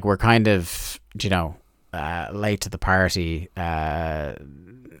 So like, we're kind of late to the party,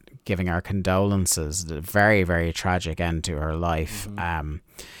 giving our condolences. A very, very tragic end to her life.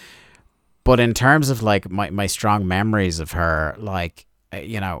 But in terms of like my strong memories of her, like,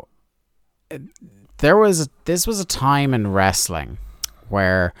 this was a time in wrestling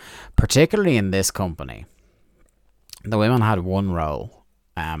where, particularly in this company, the women had one role,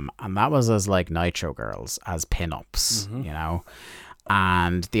 and that was as like Nitro girls, as pin-ups,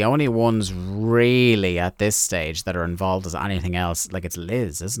 and the only ones really at this stage that are involved as anything else, like, it's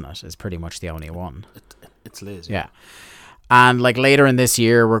Liz, isn't it? Is pretty much the only one. It's Liz. Yeah. And like later in this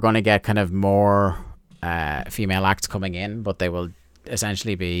year, we're going to get kind of more female acts coming in, but they will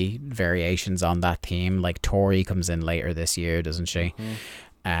essentially be variations on that theme. Like Tori comes in later this year, doesn't she?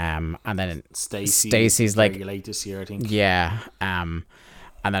 And then Stacey's like late this year, I think. Yeah.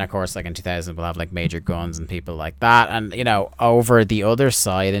 And then, of course, like in 2000, we'll have like Major Guns and people like that. And, over the other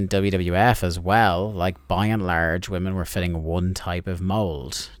side in WWF as well, like by and large, women were fitting one type of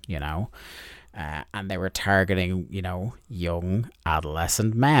mold, and they were targeting, young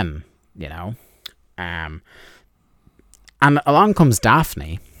adolescent men, and along comes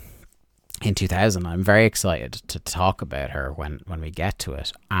Daphne in 2000. I'm very excited to talk about her when we get to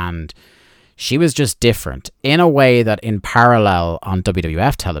it. And she was just different in a way that in parallel on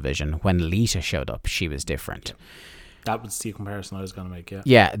WWF television, when Lita showed up, she was different. That was the comparison I was going to make, yeah.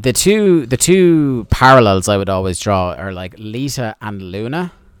 Yeah, the two parallels I would always draw are like Lita and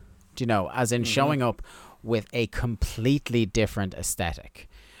Luna, as in showing up with a completely different aesthetic.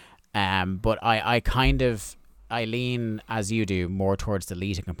 But I lean, as you do, more towards the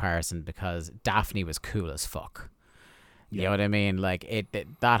Lita comparison because Daphne was cool as fuck. You know what I mean? Like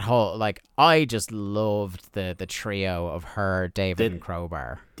that whole, like, I just loved the trio of her, David, and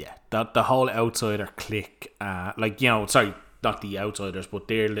Crowbar. Yeah, that the whole outsider clique, like, you know, sorry, not the outsiders, but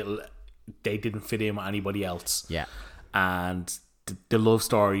their little, they didn't fit in with anybody else. Yeah. And the love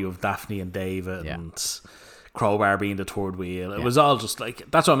story of Daphne and David and Crowbar being the third wheel, it was all just like,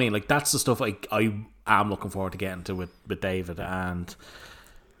 that's what I mean. Like, that's the stuff I am looking forward to getting to with David. And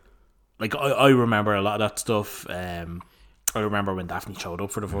like, I remember a lot of that stuff. I remember when Daphne showed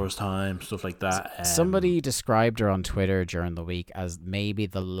up for the first time, stuff like that. Somebody described her on Twitter during the week as maybe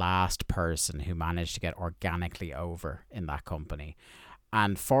the last person who managed to get organically over in that company.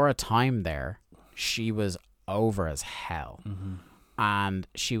 And for a time there, she was over as hell. Mm-hmm. And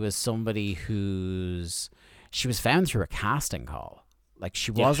she was somebody she was found through a casting call. Like,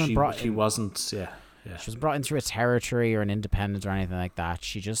 she wasn't brought in. She wasn't, She wasn't brought in through a territory or an independent or anything like that.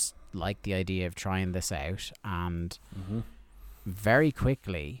 She just liked the idea of trying this out. And very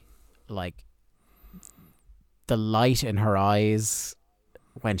quickly, like, the light in her eyes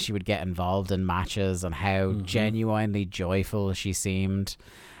when she would get involved in matches and how genuinely joyful she seemed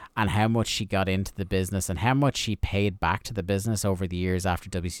and how much she got into the business and how much she paid back to the business over the years after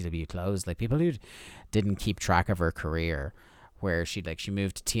WCW closed. Like, people who didn't keep track of her career, where she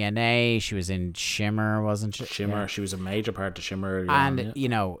moved to TNA, she was in Shimmer, wasn't she? Shimmer, she was a major part of Shimmer. And, you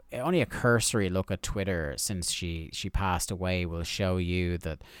know, only a cursory look at Twitter since she passed away will show you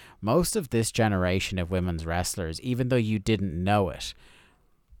that most of this generation of women's wrestlers, even though you didn't know it,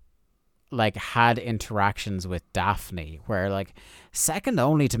 like, had interactions with Daphne where, like, second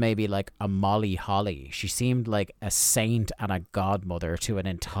only to maybe like a Molly Holly, she seemed like a saint and a godmother to an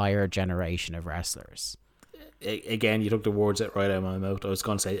entire generation of wrestlers. Again, you took the words right out of my mouth. I was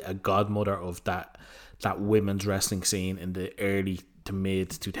going to say a godmother of that women's wrestling scene in the early to mid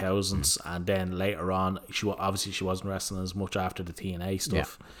 2000s, and then later on, she wasn't wrestling as much after the TNA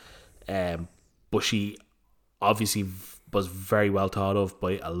stuff, but she obviously was very well thought of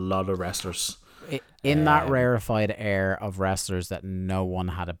by a lot of wrestlers. In that rarefied air of wrestlers that no one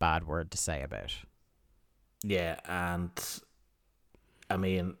had a bad word to say about. Yeah, and I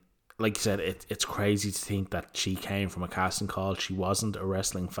mean, like you said, it's crazy to think that she came from a casting call. She wasn't a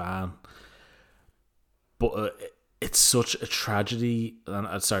wrestling fan, but it's such a tragedy.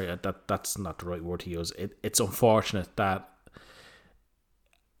 And sorry, that's not the right word to use. It's unfortunate that,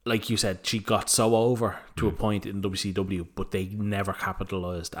 like you said, she got so over to a point in WCW, but they never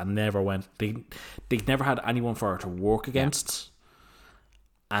capitalized and never went. They never had anyone for her to work against,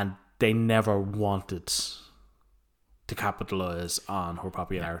 and they never wanted to capitalize on her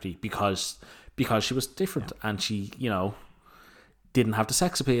popularity because she was different and she, you know, didn't have the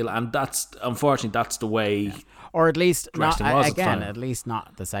sex appeal, and that's unfortunately that's the way, or at least not was again, at least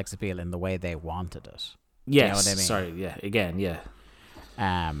not the sex appeal in the way they wanted it. Yes, you know what I mean? Sorry, yeah, again, yeah.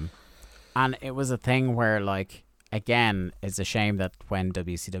 And it was a thing where, like, again, it's a shame that when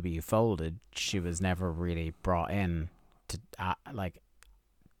WCW folded, she was never really brought in to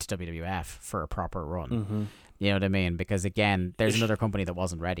to WWF for a proper run. Mm-hmm. You know what I mean? Because again, there's another company that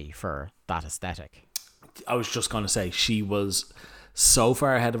wasn't ready for that aesthetic. I was just going to say, she was so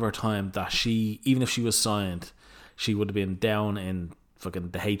far ahead of her time that she, even if she was signed, she would have been down in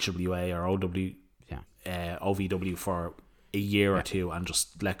fucking the HWA or OVW for a year or two and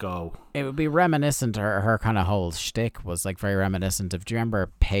just let go. It would be reminiscent, her kind of whole shtick was like very reminiscent of, do you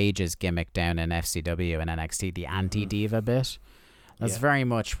remember Paige's gimmick down in FCW and NXT, the anti-diva bit? That's very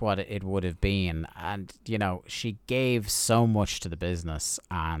much what it would have been. And, you know, she gave so much to the business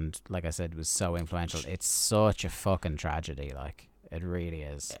and, like I said, was so influential. It's such a fucking tragedy, like, it really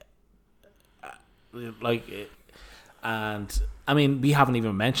is. And I mean, we haven't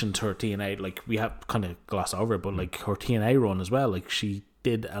even mentioned her TNA, like, we have kind of glossed over it, but like her TNA run as well, like, she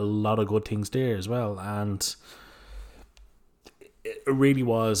did a lot of good things there as well, and it really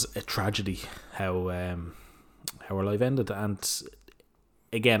was a tragedy how her life ended. And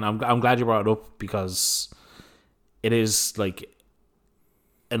again, I'm glad you brought it up, because it is like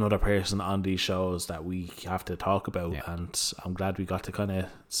another person on these shows that we have to talk about, and I'm glad we got to kind of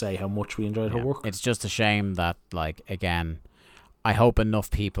say how much we enjoyed her work. It's just a shame that, like, again, I hope enough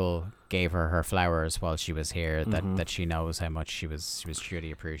people gave her flowers while she was here, that she knows how much she was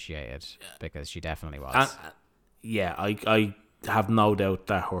truly appreciated, because she definitely was. I have no doubt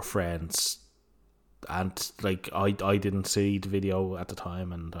that her friends, and like, I didn't see the video at the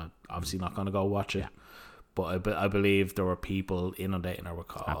time, and I'm obviously not going to go watch it. But I believe there were people inundating her with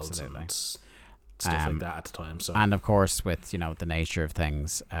calls and stuff like that at the time. So, and of course, with, you know, the nature of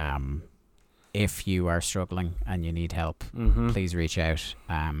things, if you are struggling and you need help, please reach out.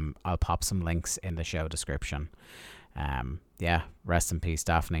 I'll pop some links in the show description. Yeah, rest in peace,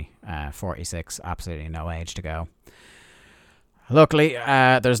 Daphne. 46, absolutely no age to go. Luckily,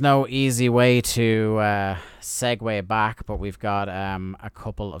 there's no easy way to segue back, but we've got a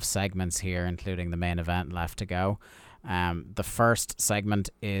couple of segments here, including the main event left to go. The first segment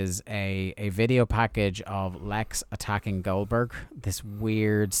is a video package of Lex attacking Goldberg. This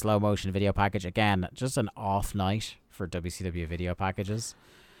weird slow motion video package. Again, just an off night for WCW video packages.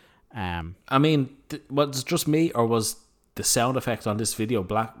 I mean, was it just me, or was the sound effect on this video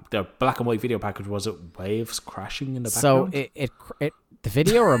the black and white video package, was it waves crashing in the background? So the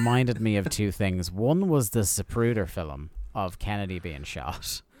video reminded me of two things. One was the Zapruder film of Kennedy being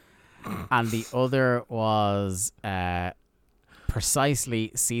shot, and the other was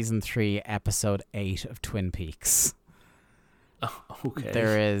precisely season 3, episode 8 of Twin Peaks. Oh, okay.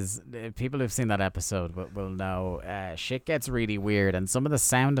 There is people who've seen that episode will know shit gets really weird, and some of the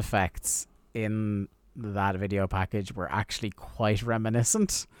sound effects in that video package were actually quite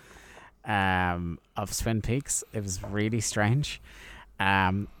reminiscent of Twin Peaks. It was really strange.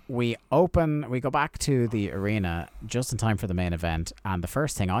 We go back to the arena just in time for the main event, and the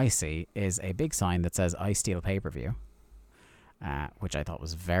first thing I see is a big sign that says "I Steal Pay-Per-View," which I thought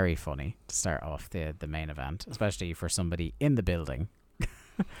was very funny to start off the main event, especially for somebody in the building.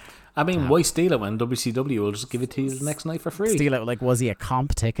 I mean, why steal it when WCW will just give it to you the next night for free? Steal it, like, was he a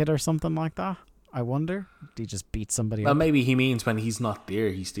comp ticket or something like that? I wonder. Did he just beat somebody Well, up? maybe he means when he's not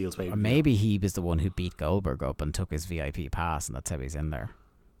there, he steals pay-per-view. Or maybe he was the one who beat Goldberg up and took his VIP pass, and that's how he's in there.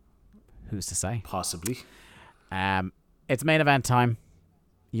 Who's to say? Possibly. It's main event time.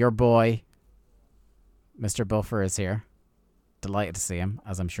 Your boy, Mr. Buffer, is here. Delighted to see him,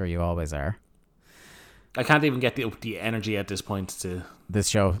 as I'm sure you always are. I can't even get the energy at this point to This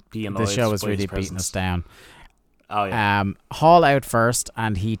show is really beating us down. Oh, yeah. Hall out first,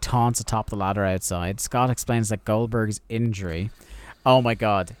 and he taunts atop the ladder outside. Scott explains that Goldberg's injury. Oh my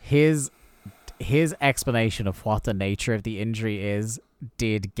God, his explanation of what the nature of the injury is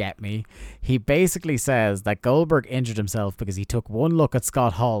did get me. He basically says that Goldberg injured himself because he took one look at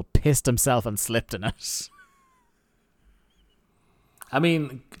Scott Hall, pissed himself, and slipped in it. I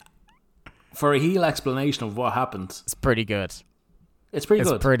mean, for a heel explanation of what happened, It's pretty good. it's pretty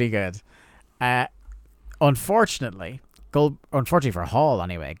good. It's pretty good. Unfortunately for Hall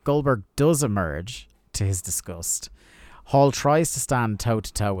anyway, Goldberg does emerge to his disgust. Hall tries to stand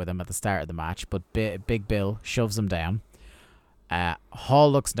toe-to-toe with him at the start of the match, but Big Bill shoves him down.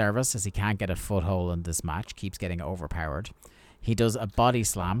 Hall looks nervous as he can't get a foothold in this match, keeps getting overpowered. He does a body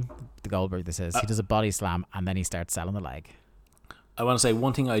slam, the Goldberg this is. He does a body slam, and then he starts selling the leg. I want to say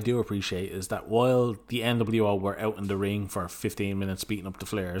one thing I do appreciate is that while the NWO were out in the ring for 15 minutes beating up the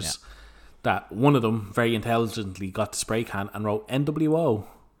Flares, that one of them very intelligently got the spray can and wrote NWO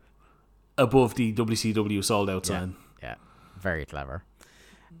above the WCW sold out sign. Yeah, very clever.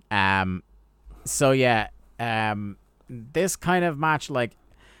 This kind of match, like,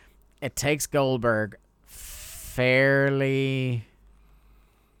 it takes Goldberg fairly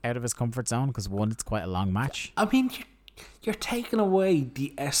out of his comfort zone because, one, it's quite a long match. I mean, you're taking away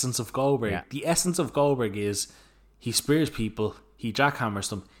the essence of Goldberg. Yeah. The essence of Goldberg is he spears people, he jackhammers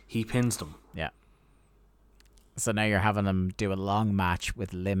them, he pins them. Yeah. So now you're having him do a long match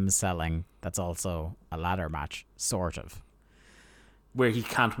with limb selling that's also a ladder match, sort of. Where he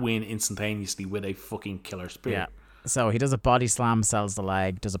can't win instantaneously with a fucking killer spear. Yeah. So he does a body slam, sells the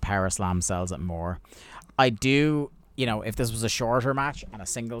leg, does a power slam, sells it more. I do, if this was a shorter match and a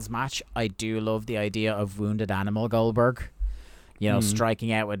singles match, I do love the idea of Wounded Animal Goldberg.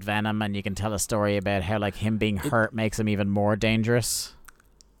 Striking out with venom, and you can tell a story about how, like, him being hurt makes him even more dangerous.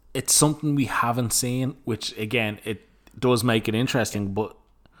 It's something we haven't seen, which, again, it does make it interesting, but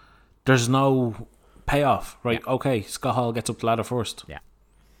there's no payoff, right? Yeah. Okay, Scott Hall gets up the ladder first. Yeah.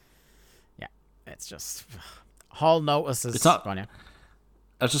 Yeah. It's just... Hall notices... It's not... I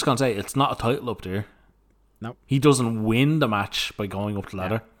was just going to say, it's not a title up there. Nope. He doesn't win the match by going up the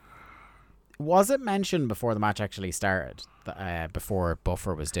ladder. Was it mentioned before the match actually started, before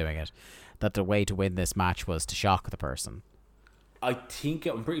Buffer was doing it, that the way to win this match was to shock the person? I'm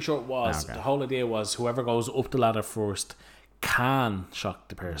pretty sure it was. Okay. The whole idea was whoever goes up the ladder first can shock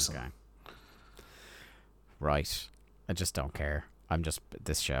the person. Okay. Right. I just don't care. I'm just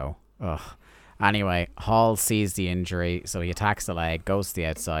this show. Ugh. Anyway, Hall sees the injury, so he attacks the leg, goes to the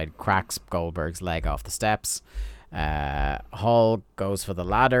outside, cracks Goldberg's leg off the steps. Hall goes for the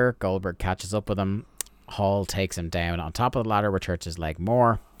ladder. Goldberg catches up with him. Hall takes him down on top of the ladder, which hurts his leg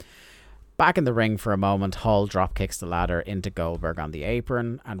more. Back in the ring for a moment, Hall drop kicks the ladder into Goldberg on the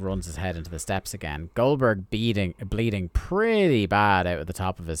apron and runs his head into the steps again. Goldberg bleeding pretty bad out of the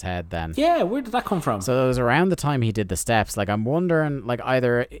top of his head then. Yeah, where did that come from? So it was around the time he did the steps. Like, I'm wondering, like,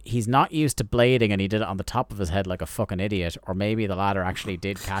 either he's not used to blading and he did it on the top of his head like a fucking idiot, or maybe the ladder actually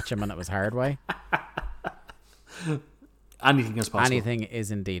did catch him and it was hard way. Anything is possible. Anything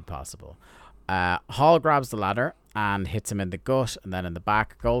is indeed possible. Hall grabs the ladder and hits him in the gut and then in the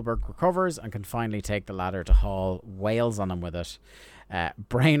back. Goldberg recovers and can finally take the ladder to Hall, wails on him with it.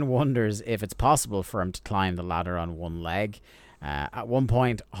 Brain wonders if it's possible for him to climb the ladder on one leg. At one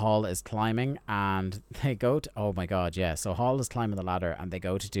point, Hall is climbing and they go to... Oh my god, yeah. So Hall is climbing the ladder and they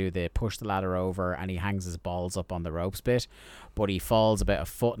go to do the push the ladder over and he hangs his balls up on the ropes bit, but he falls about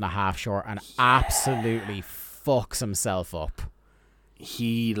 1.5 feet short and absolutely fucks himself up.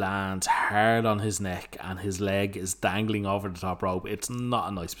 He lands hard on his neck and his leg is dangling over the top rope. It's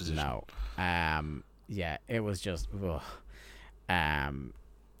not a nice position. No. Yeah, it was just...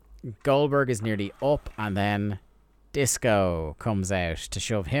 Goldberg is nearly up and then Disco comes out to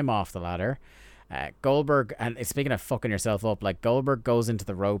shove him off the ladder. Goldberg, and speaking of fucking yourself up, like, Goldberg goes into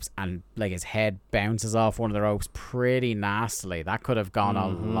the ropes and like his head bounces off one of the ropes pretty nastily. That could have gone a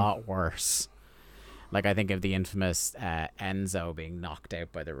lot worse. Like, I think of the infamous Enzo being knocked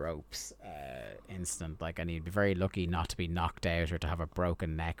out by the ropes instant. Like, and he'd be very lucky not to be knocked out or to have a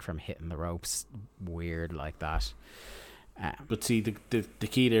broken neck from hitting the ropes weird like that. But see, the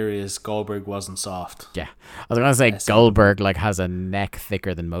key there is Goldberg wasn't soft. Yeah. I was going to say Goldberg, like, has a neck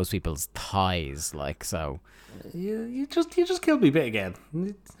thicker than most people's thighs. Like, so... You just killed me a bit again.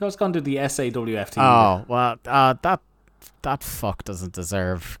 I was going to do the SAWFT. Oh, well, that fuck doesn't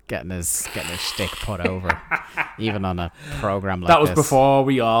deserve getting his shtick put over, even on a program like this. That was before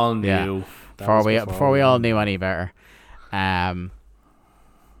we all knew. Yeah. Before we all knew any better.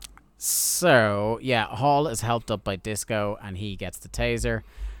 So yeah, Hall is helped up by Disco and he gets the taser.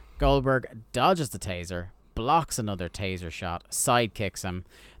 Goldberg dodges the taser, blocks another taser shot, side kicks him.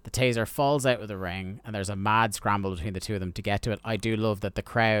 The taser falls out of the ring and there's a mad scramble between the two of them to get to it. I do love that the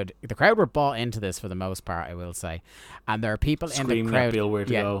crowd were bought into this for the most part, I will say. And there are people screaming in the crowd at Bill where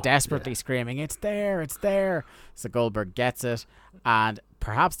to go. Desperately screaming, it's there. So Goldberg gets it. And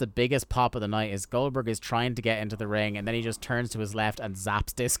perhaps the biggest pop of the night is Goldberg is trying to get into the ring and then he just turns to his left and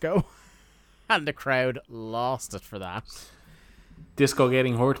zaps Disco. And the crowd lost it for that. Disco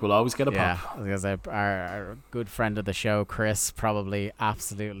getting hurt will always get a yeah, pop. Because our good friend of the show, Chris, probably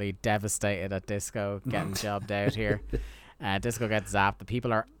absolutely devastated at Disco getting jobbed out here. Disco gets zapped. The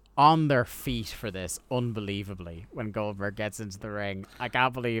people are on their feet for this, unbelievably, when Goldberg gets into the ring. I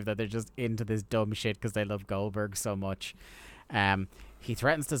can't believe that they're just into this dumb shit because they love Goldberg so much. He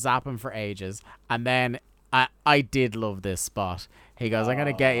threatens to zap him for ages, and then I did love this spot. He goes, I'm going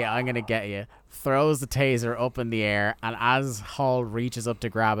to get you. Throws the taser up in the air, and as Hall reaches up to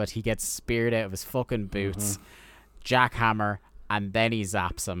grab it, he gets speared out of his fucking boots. Jackhammer, and then he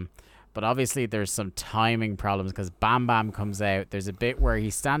zaps him. But obviously there's some timing problems because Bam Bam comes out. There's a bit where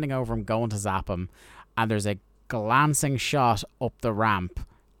he's standing over him going to zap him, and there's a glancing shot up the ramp,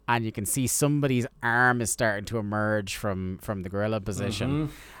 and you can see somebody's arm is starting to emerge from the gorilla position.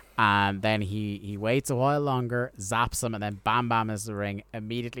 And then he waits a while longer, zaps him, and then Bam Bam is the ring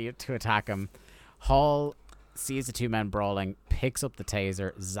immediately to attack him. Hall sees the two men brawling, picks up the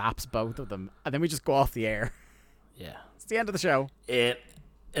taser, zaps both of them, and then we just go off the air. Yeah. It's the end of the show.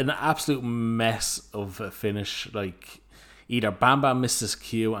 An absolute mess of a finish. Like, either Bam Bam missed his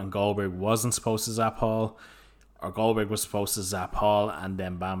cue and Goldberg wasn't supposed to zap Hall, or Goldberg was supposed to zap Hall and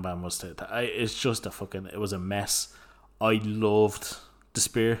then Bam Bam was to... It's just it was a mess. I loved the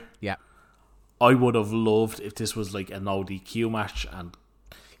spear. Yeah. I would have loved if this was like a no DQ match and,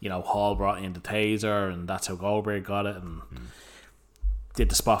 you know, Hall brought in the taser and that's how Goldberg got it and did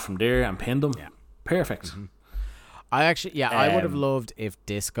the spot from there and pinned him. Yeah. Perfect. I would have loved if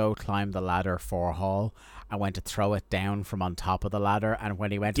Disco climbed the ladder for Hall and went to throw it down from on top of the ladder, and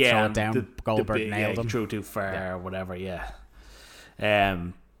when he went to throw it down, Goldberg nailed him. He threw too far or whatever,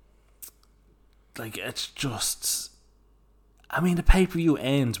 like, it's just... I mean, the pay-per-view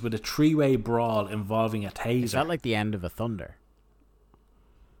ends with a 3-way brawl involving a taser. It felt like the end of a Thunder.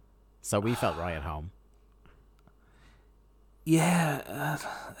 So we felt right at home. Yeah,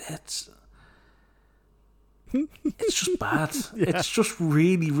 it's just bad. It's just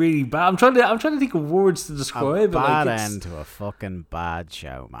really, really bad. I'm trying to think of words to describe it. Bad end to a fucking bad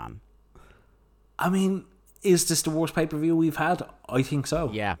show, man. I mean, is this the worst pay-per-view we've had? I think so.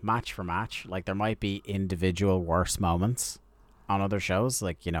 Yeah, match for match. Like, there might be individual worse moments on other shows,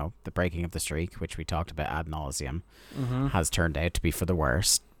 like, you know, the breaking of the streak, which we talked about ad nauseum, has turned out to be for the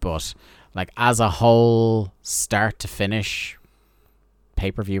worst. but like as a whole, start to finish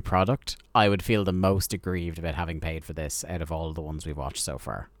pay-per-view product, I would feel the most aggrieved about having paid for this out of all the ones we've watched so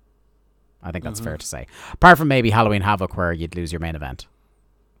far. I think that's fair to say. Apart from maybe Halloween Havoc, where you'd lose your main event.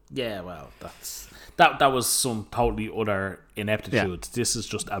 Yeah, well, that was some totally utter ineptitude. Yeah. This is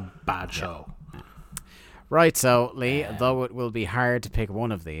just a bad show. Yeah. Right, so Lee, though it will be hard to pick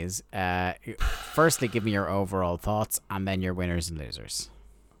one of these, firstly give me your overall thoughts and then your winners and losers.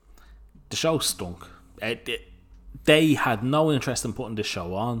 The show stunk. They had no interest in putting this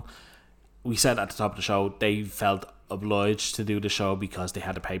show on. We said at the top of the show they felt obliged to do the show because they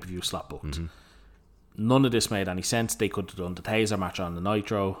had a pay-per-view slot booked. Mm-hmm. None of this made any sense. They could have done the Taser match on the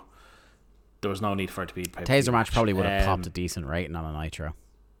Nitro. There was no need for it to be the pay-per-view Taser match probably would have popped a decent rating on a Nitro.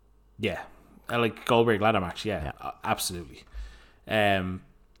 Yeah. Like Goldberg ladder match, yeah. Absolutely. There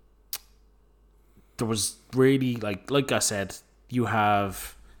was really, like I said, you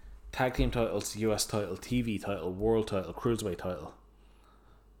have tag team titles, US title, TV title, world title, cruiserweight title.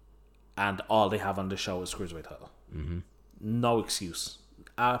 And all they have on the show is cruiserweight title. Mm-hmm. No excuse.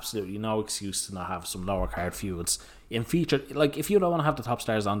 Absolutely no excuse to not have some lower card feuds in featured. Like, if you don't want to have the top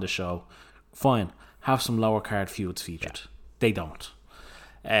stars on the show, fine, have some lower card feuds featured. Yeah. They don't.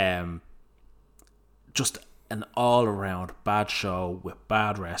 Just an all around bad show with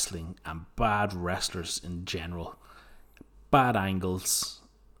bad wrestling and bad wrestlers in general. Bad angles.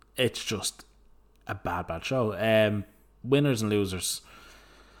 It's just a bad show. Winners and losers.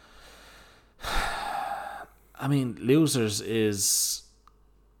 I mean, losers is...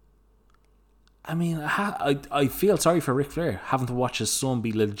 I mean, I feel sorry for Ric Flair having to watch his son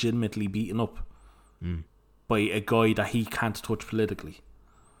be legitimately beaten up by a guy that he can't touch politically.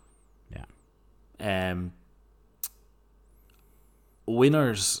 Yeah.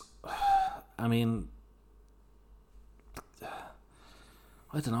 Winners, I mean,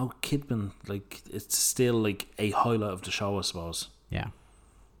 I don't know, Kidman, like, it's still like a highlight of the show, I suppose. Yeah.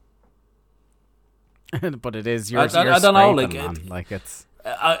 But it is yours. I don't know, like, it's.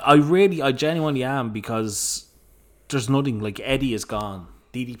 I genuinely am, because there's nothing. Like, Eddie is gone,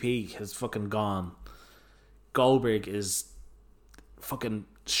 DDP has fucking gone, Goldberg is fucking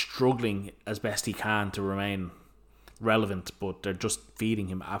struggling as best he can to remain relevant, but they're just feeding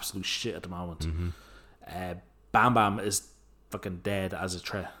him absolute shit at the moment. Mm-hmm. Bam Bam is fucking dead as a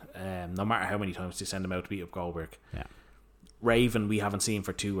threat. No matter how many times they send him out to beat up Goldberg. Yeah. Raven we haven't seen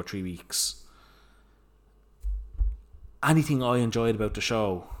for 2 or 3 weeks. Anything I enjoyed about the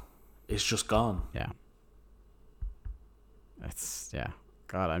show is just gone. Yeah.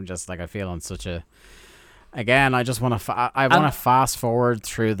 God, I'm just like, I feel on such a... Again, I just want to... I want to fast forward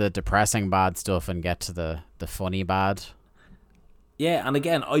through the depressing bad stuff and get to the funny bad. Yeah, and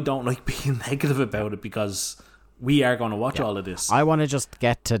again, I don't like being negative about it, because we are going to watch all of this. I want to just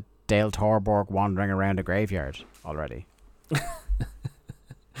get to Dale Torborg wandering around a graveyard already.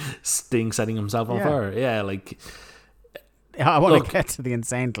 Sting setting himself on fire. Yeah, like... I want to get to the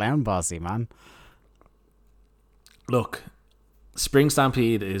Insane Clown Posse, man. Look, Spring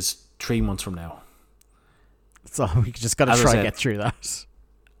Stampede is 3 months from now. So we just got to try and get through that.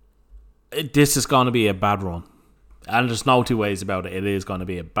 This is going to be a bad run. And there's no two ways about it. It is going to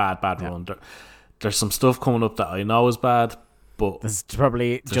be a bad run. There's some stuff coming up that I know is bad, but... There's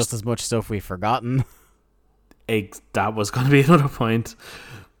probably just as much stuff we've forgotten. That was going to be another point.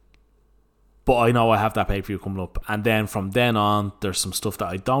 But I know I have that pay-per-view coming up. And then from then on, there's some stuff that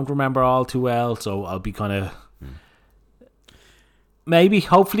I don't remember all too well, so I'll be kind of... Maybe,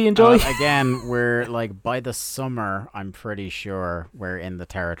 hopefully enjoy. Again, we're like, by the summer, I'm pretty sure we're in the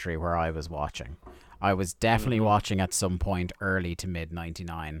territory where I was watching. I was definitely watching at some point early to mid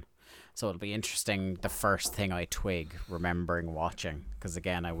 99. So it'll be interesting, the first thing I twig, remembering watching. Because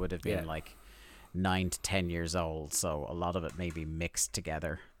again, I would have been like 9 to 10 years old. So a lot of it may be mixed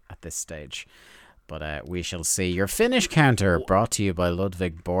together at this stage. But we shall see. Your finish counter, brought to you by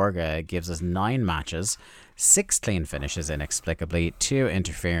Ludwig Borga, gives us 9 matches, 6 clean finishes inexplicably, 2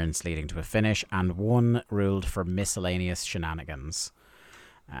 interference leading to a finish, and 1 ruled for miscellaneous shenanigans.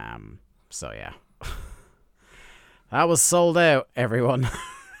 So yeah. That was sold out, everyone.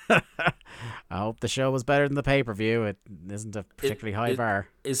 I hope the show was better than the pay-per-view. It isn't a particularly high bar.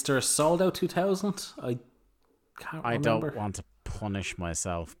 Is there a sold out 2000? I can't remember. I don't want to punish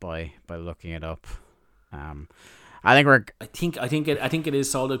myself by looking it up. I think it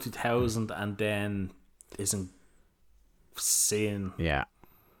is sold out 2000, and then isn't seeing the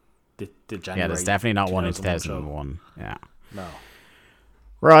January. Yeah, there's definitely not one in 2001. Yeah. No.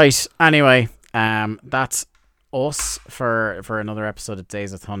 Right. Anyway, that's us for another episode of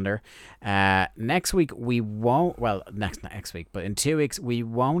Days of Thunder. Next week we won't. Well, next week, but in 2 weeks we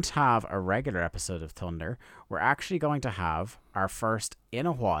won't have a regular episode of Thunder. We're actually going to have our first in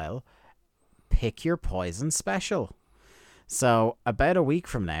a while Pick Your Poison special. So about a week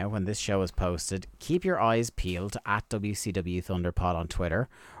from now, when this show is posted, keep your eyes peeled at WCW Thunderpod on Twitter,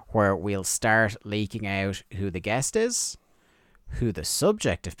 where we'll start leaking out who the guest is, who the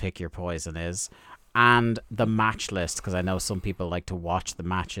subject of Pick Your Poison is, and the match list, because I know some people like to watch the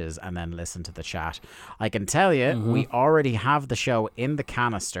matches and then listen to the chat. I can tell you, we already have the show in the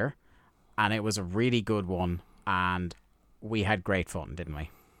canister, and it was a really good one, and we had great fun, didn't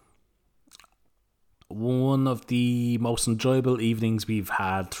we? One of the most enjoyable evenings we've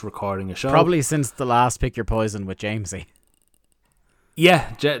had recording a show. Probably since the last Pick Your Poison with Jamesy.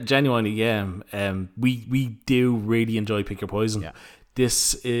 Yeah, genuinely, yeah. We do really enjoy Pick Your Poison. Yeah.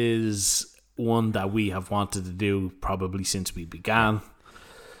 This is one that we have wanted to do probably since we began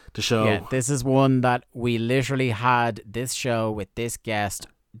the show. Yeah, this is one that we literally had this show with this guest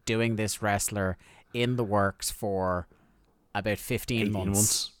doing this wrestler in the works for about 15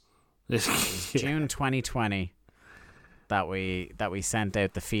 months. June 2020 that we sent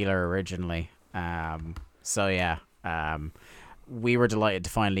out the feeler originally. We were delighted to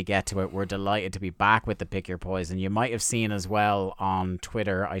finally get to it. We're delighted to be back with the Pick Your Poison. You might have seen as well on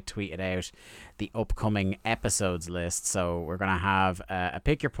Twitter, I tweeted out the upcoming episodes list. So we're going to have a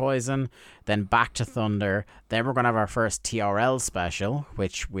Pick Your Poison, then Back to Thunder. Then we're going to have our first TRL special,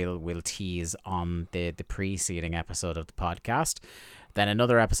 which we'll tease on the preceding episode of the podcast. Then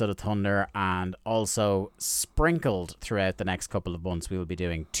another episode of Thunder, and also sprinkled throughout the next couple of months, we will be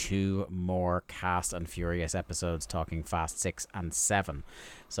doing 2 more Fast and Furious episodes talking Fast 6 and 7.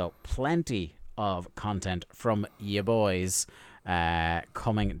 So plenty of content from you boys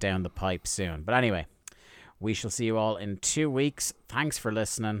coming down the pipe soon. But anyway, we shall see you all in 2 weeks. Thanks for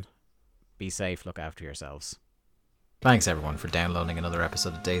listening. Be safe. Look after yourselves. Thanks everyone for downloading another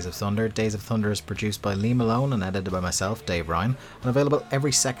episode of Days of Thunder. Days of Thunder is produced by Lee Malone and edited by myself, Dave Ryan, and available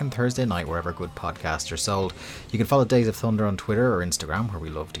every second Thursday night wherever good podcasts are sold. You can follow Days of Thunder on Twitter or Instagram, where we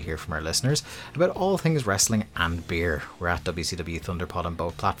love to hear from our listeners about all things wrestling and beer. We're at WCW Thunderpod on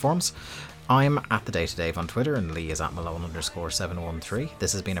both platforms. I'm at The Day to Dave on Twitter, and Lee is at Malone_713.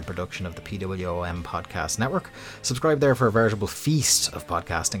 This has been a production of the PWOM Podcast Network. Subscribe there for a veritable feast of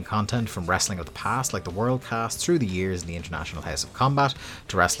podcasting content, from wrestling of the past, like the Worldcast, through the years in the International House of Combat,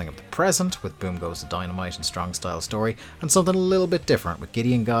 to wrestling of the present, with Boom Goes the Dynamite and Strong Style Story, and something a little bit different with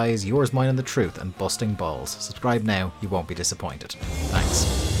Gideon Guys, Yours, Mine and the Truth, and Busting Balls. Subscribe now, you won't be disappointed. Thanks.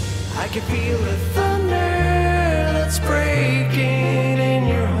 I can feel the thunder that's breaking in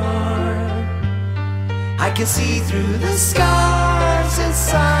your heart. I can see through the scars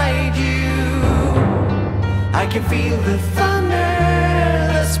inside you. I can feel the thunder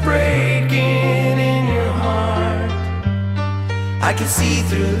that's breaking in your heart. I can see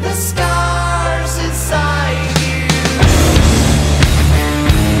through the scars inside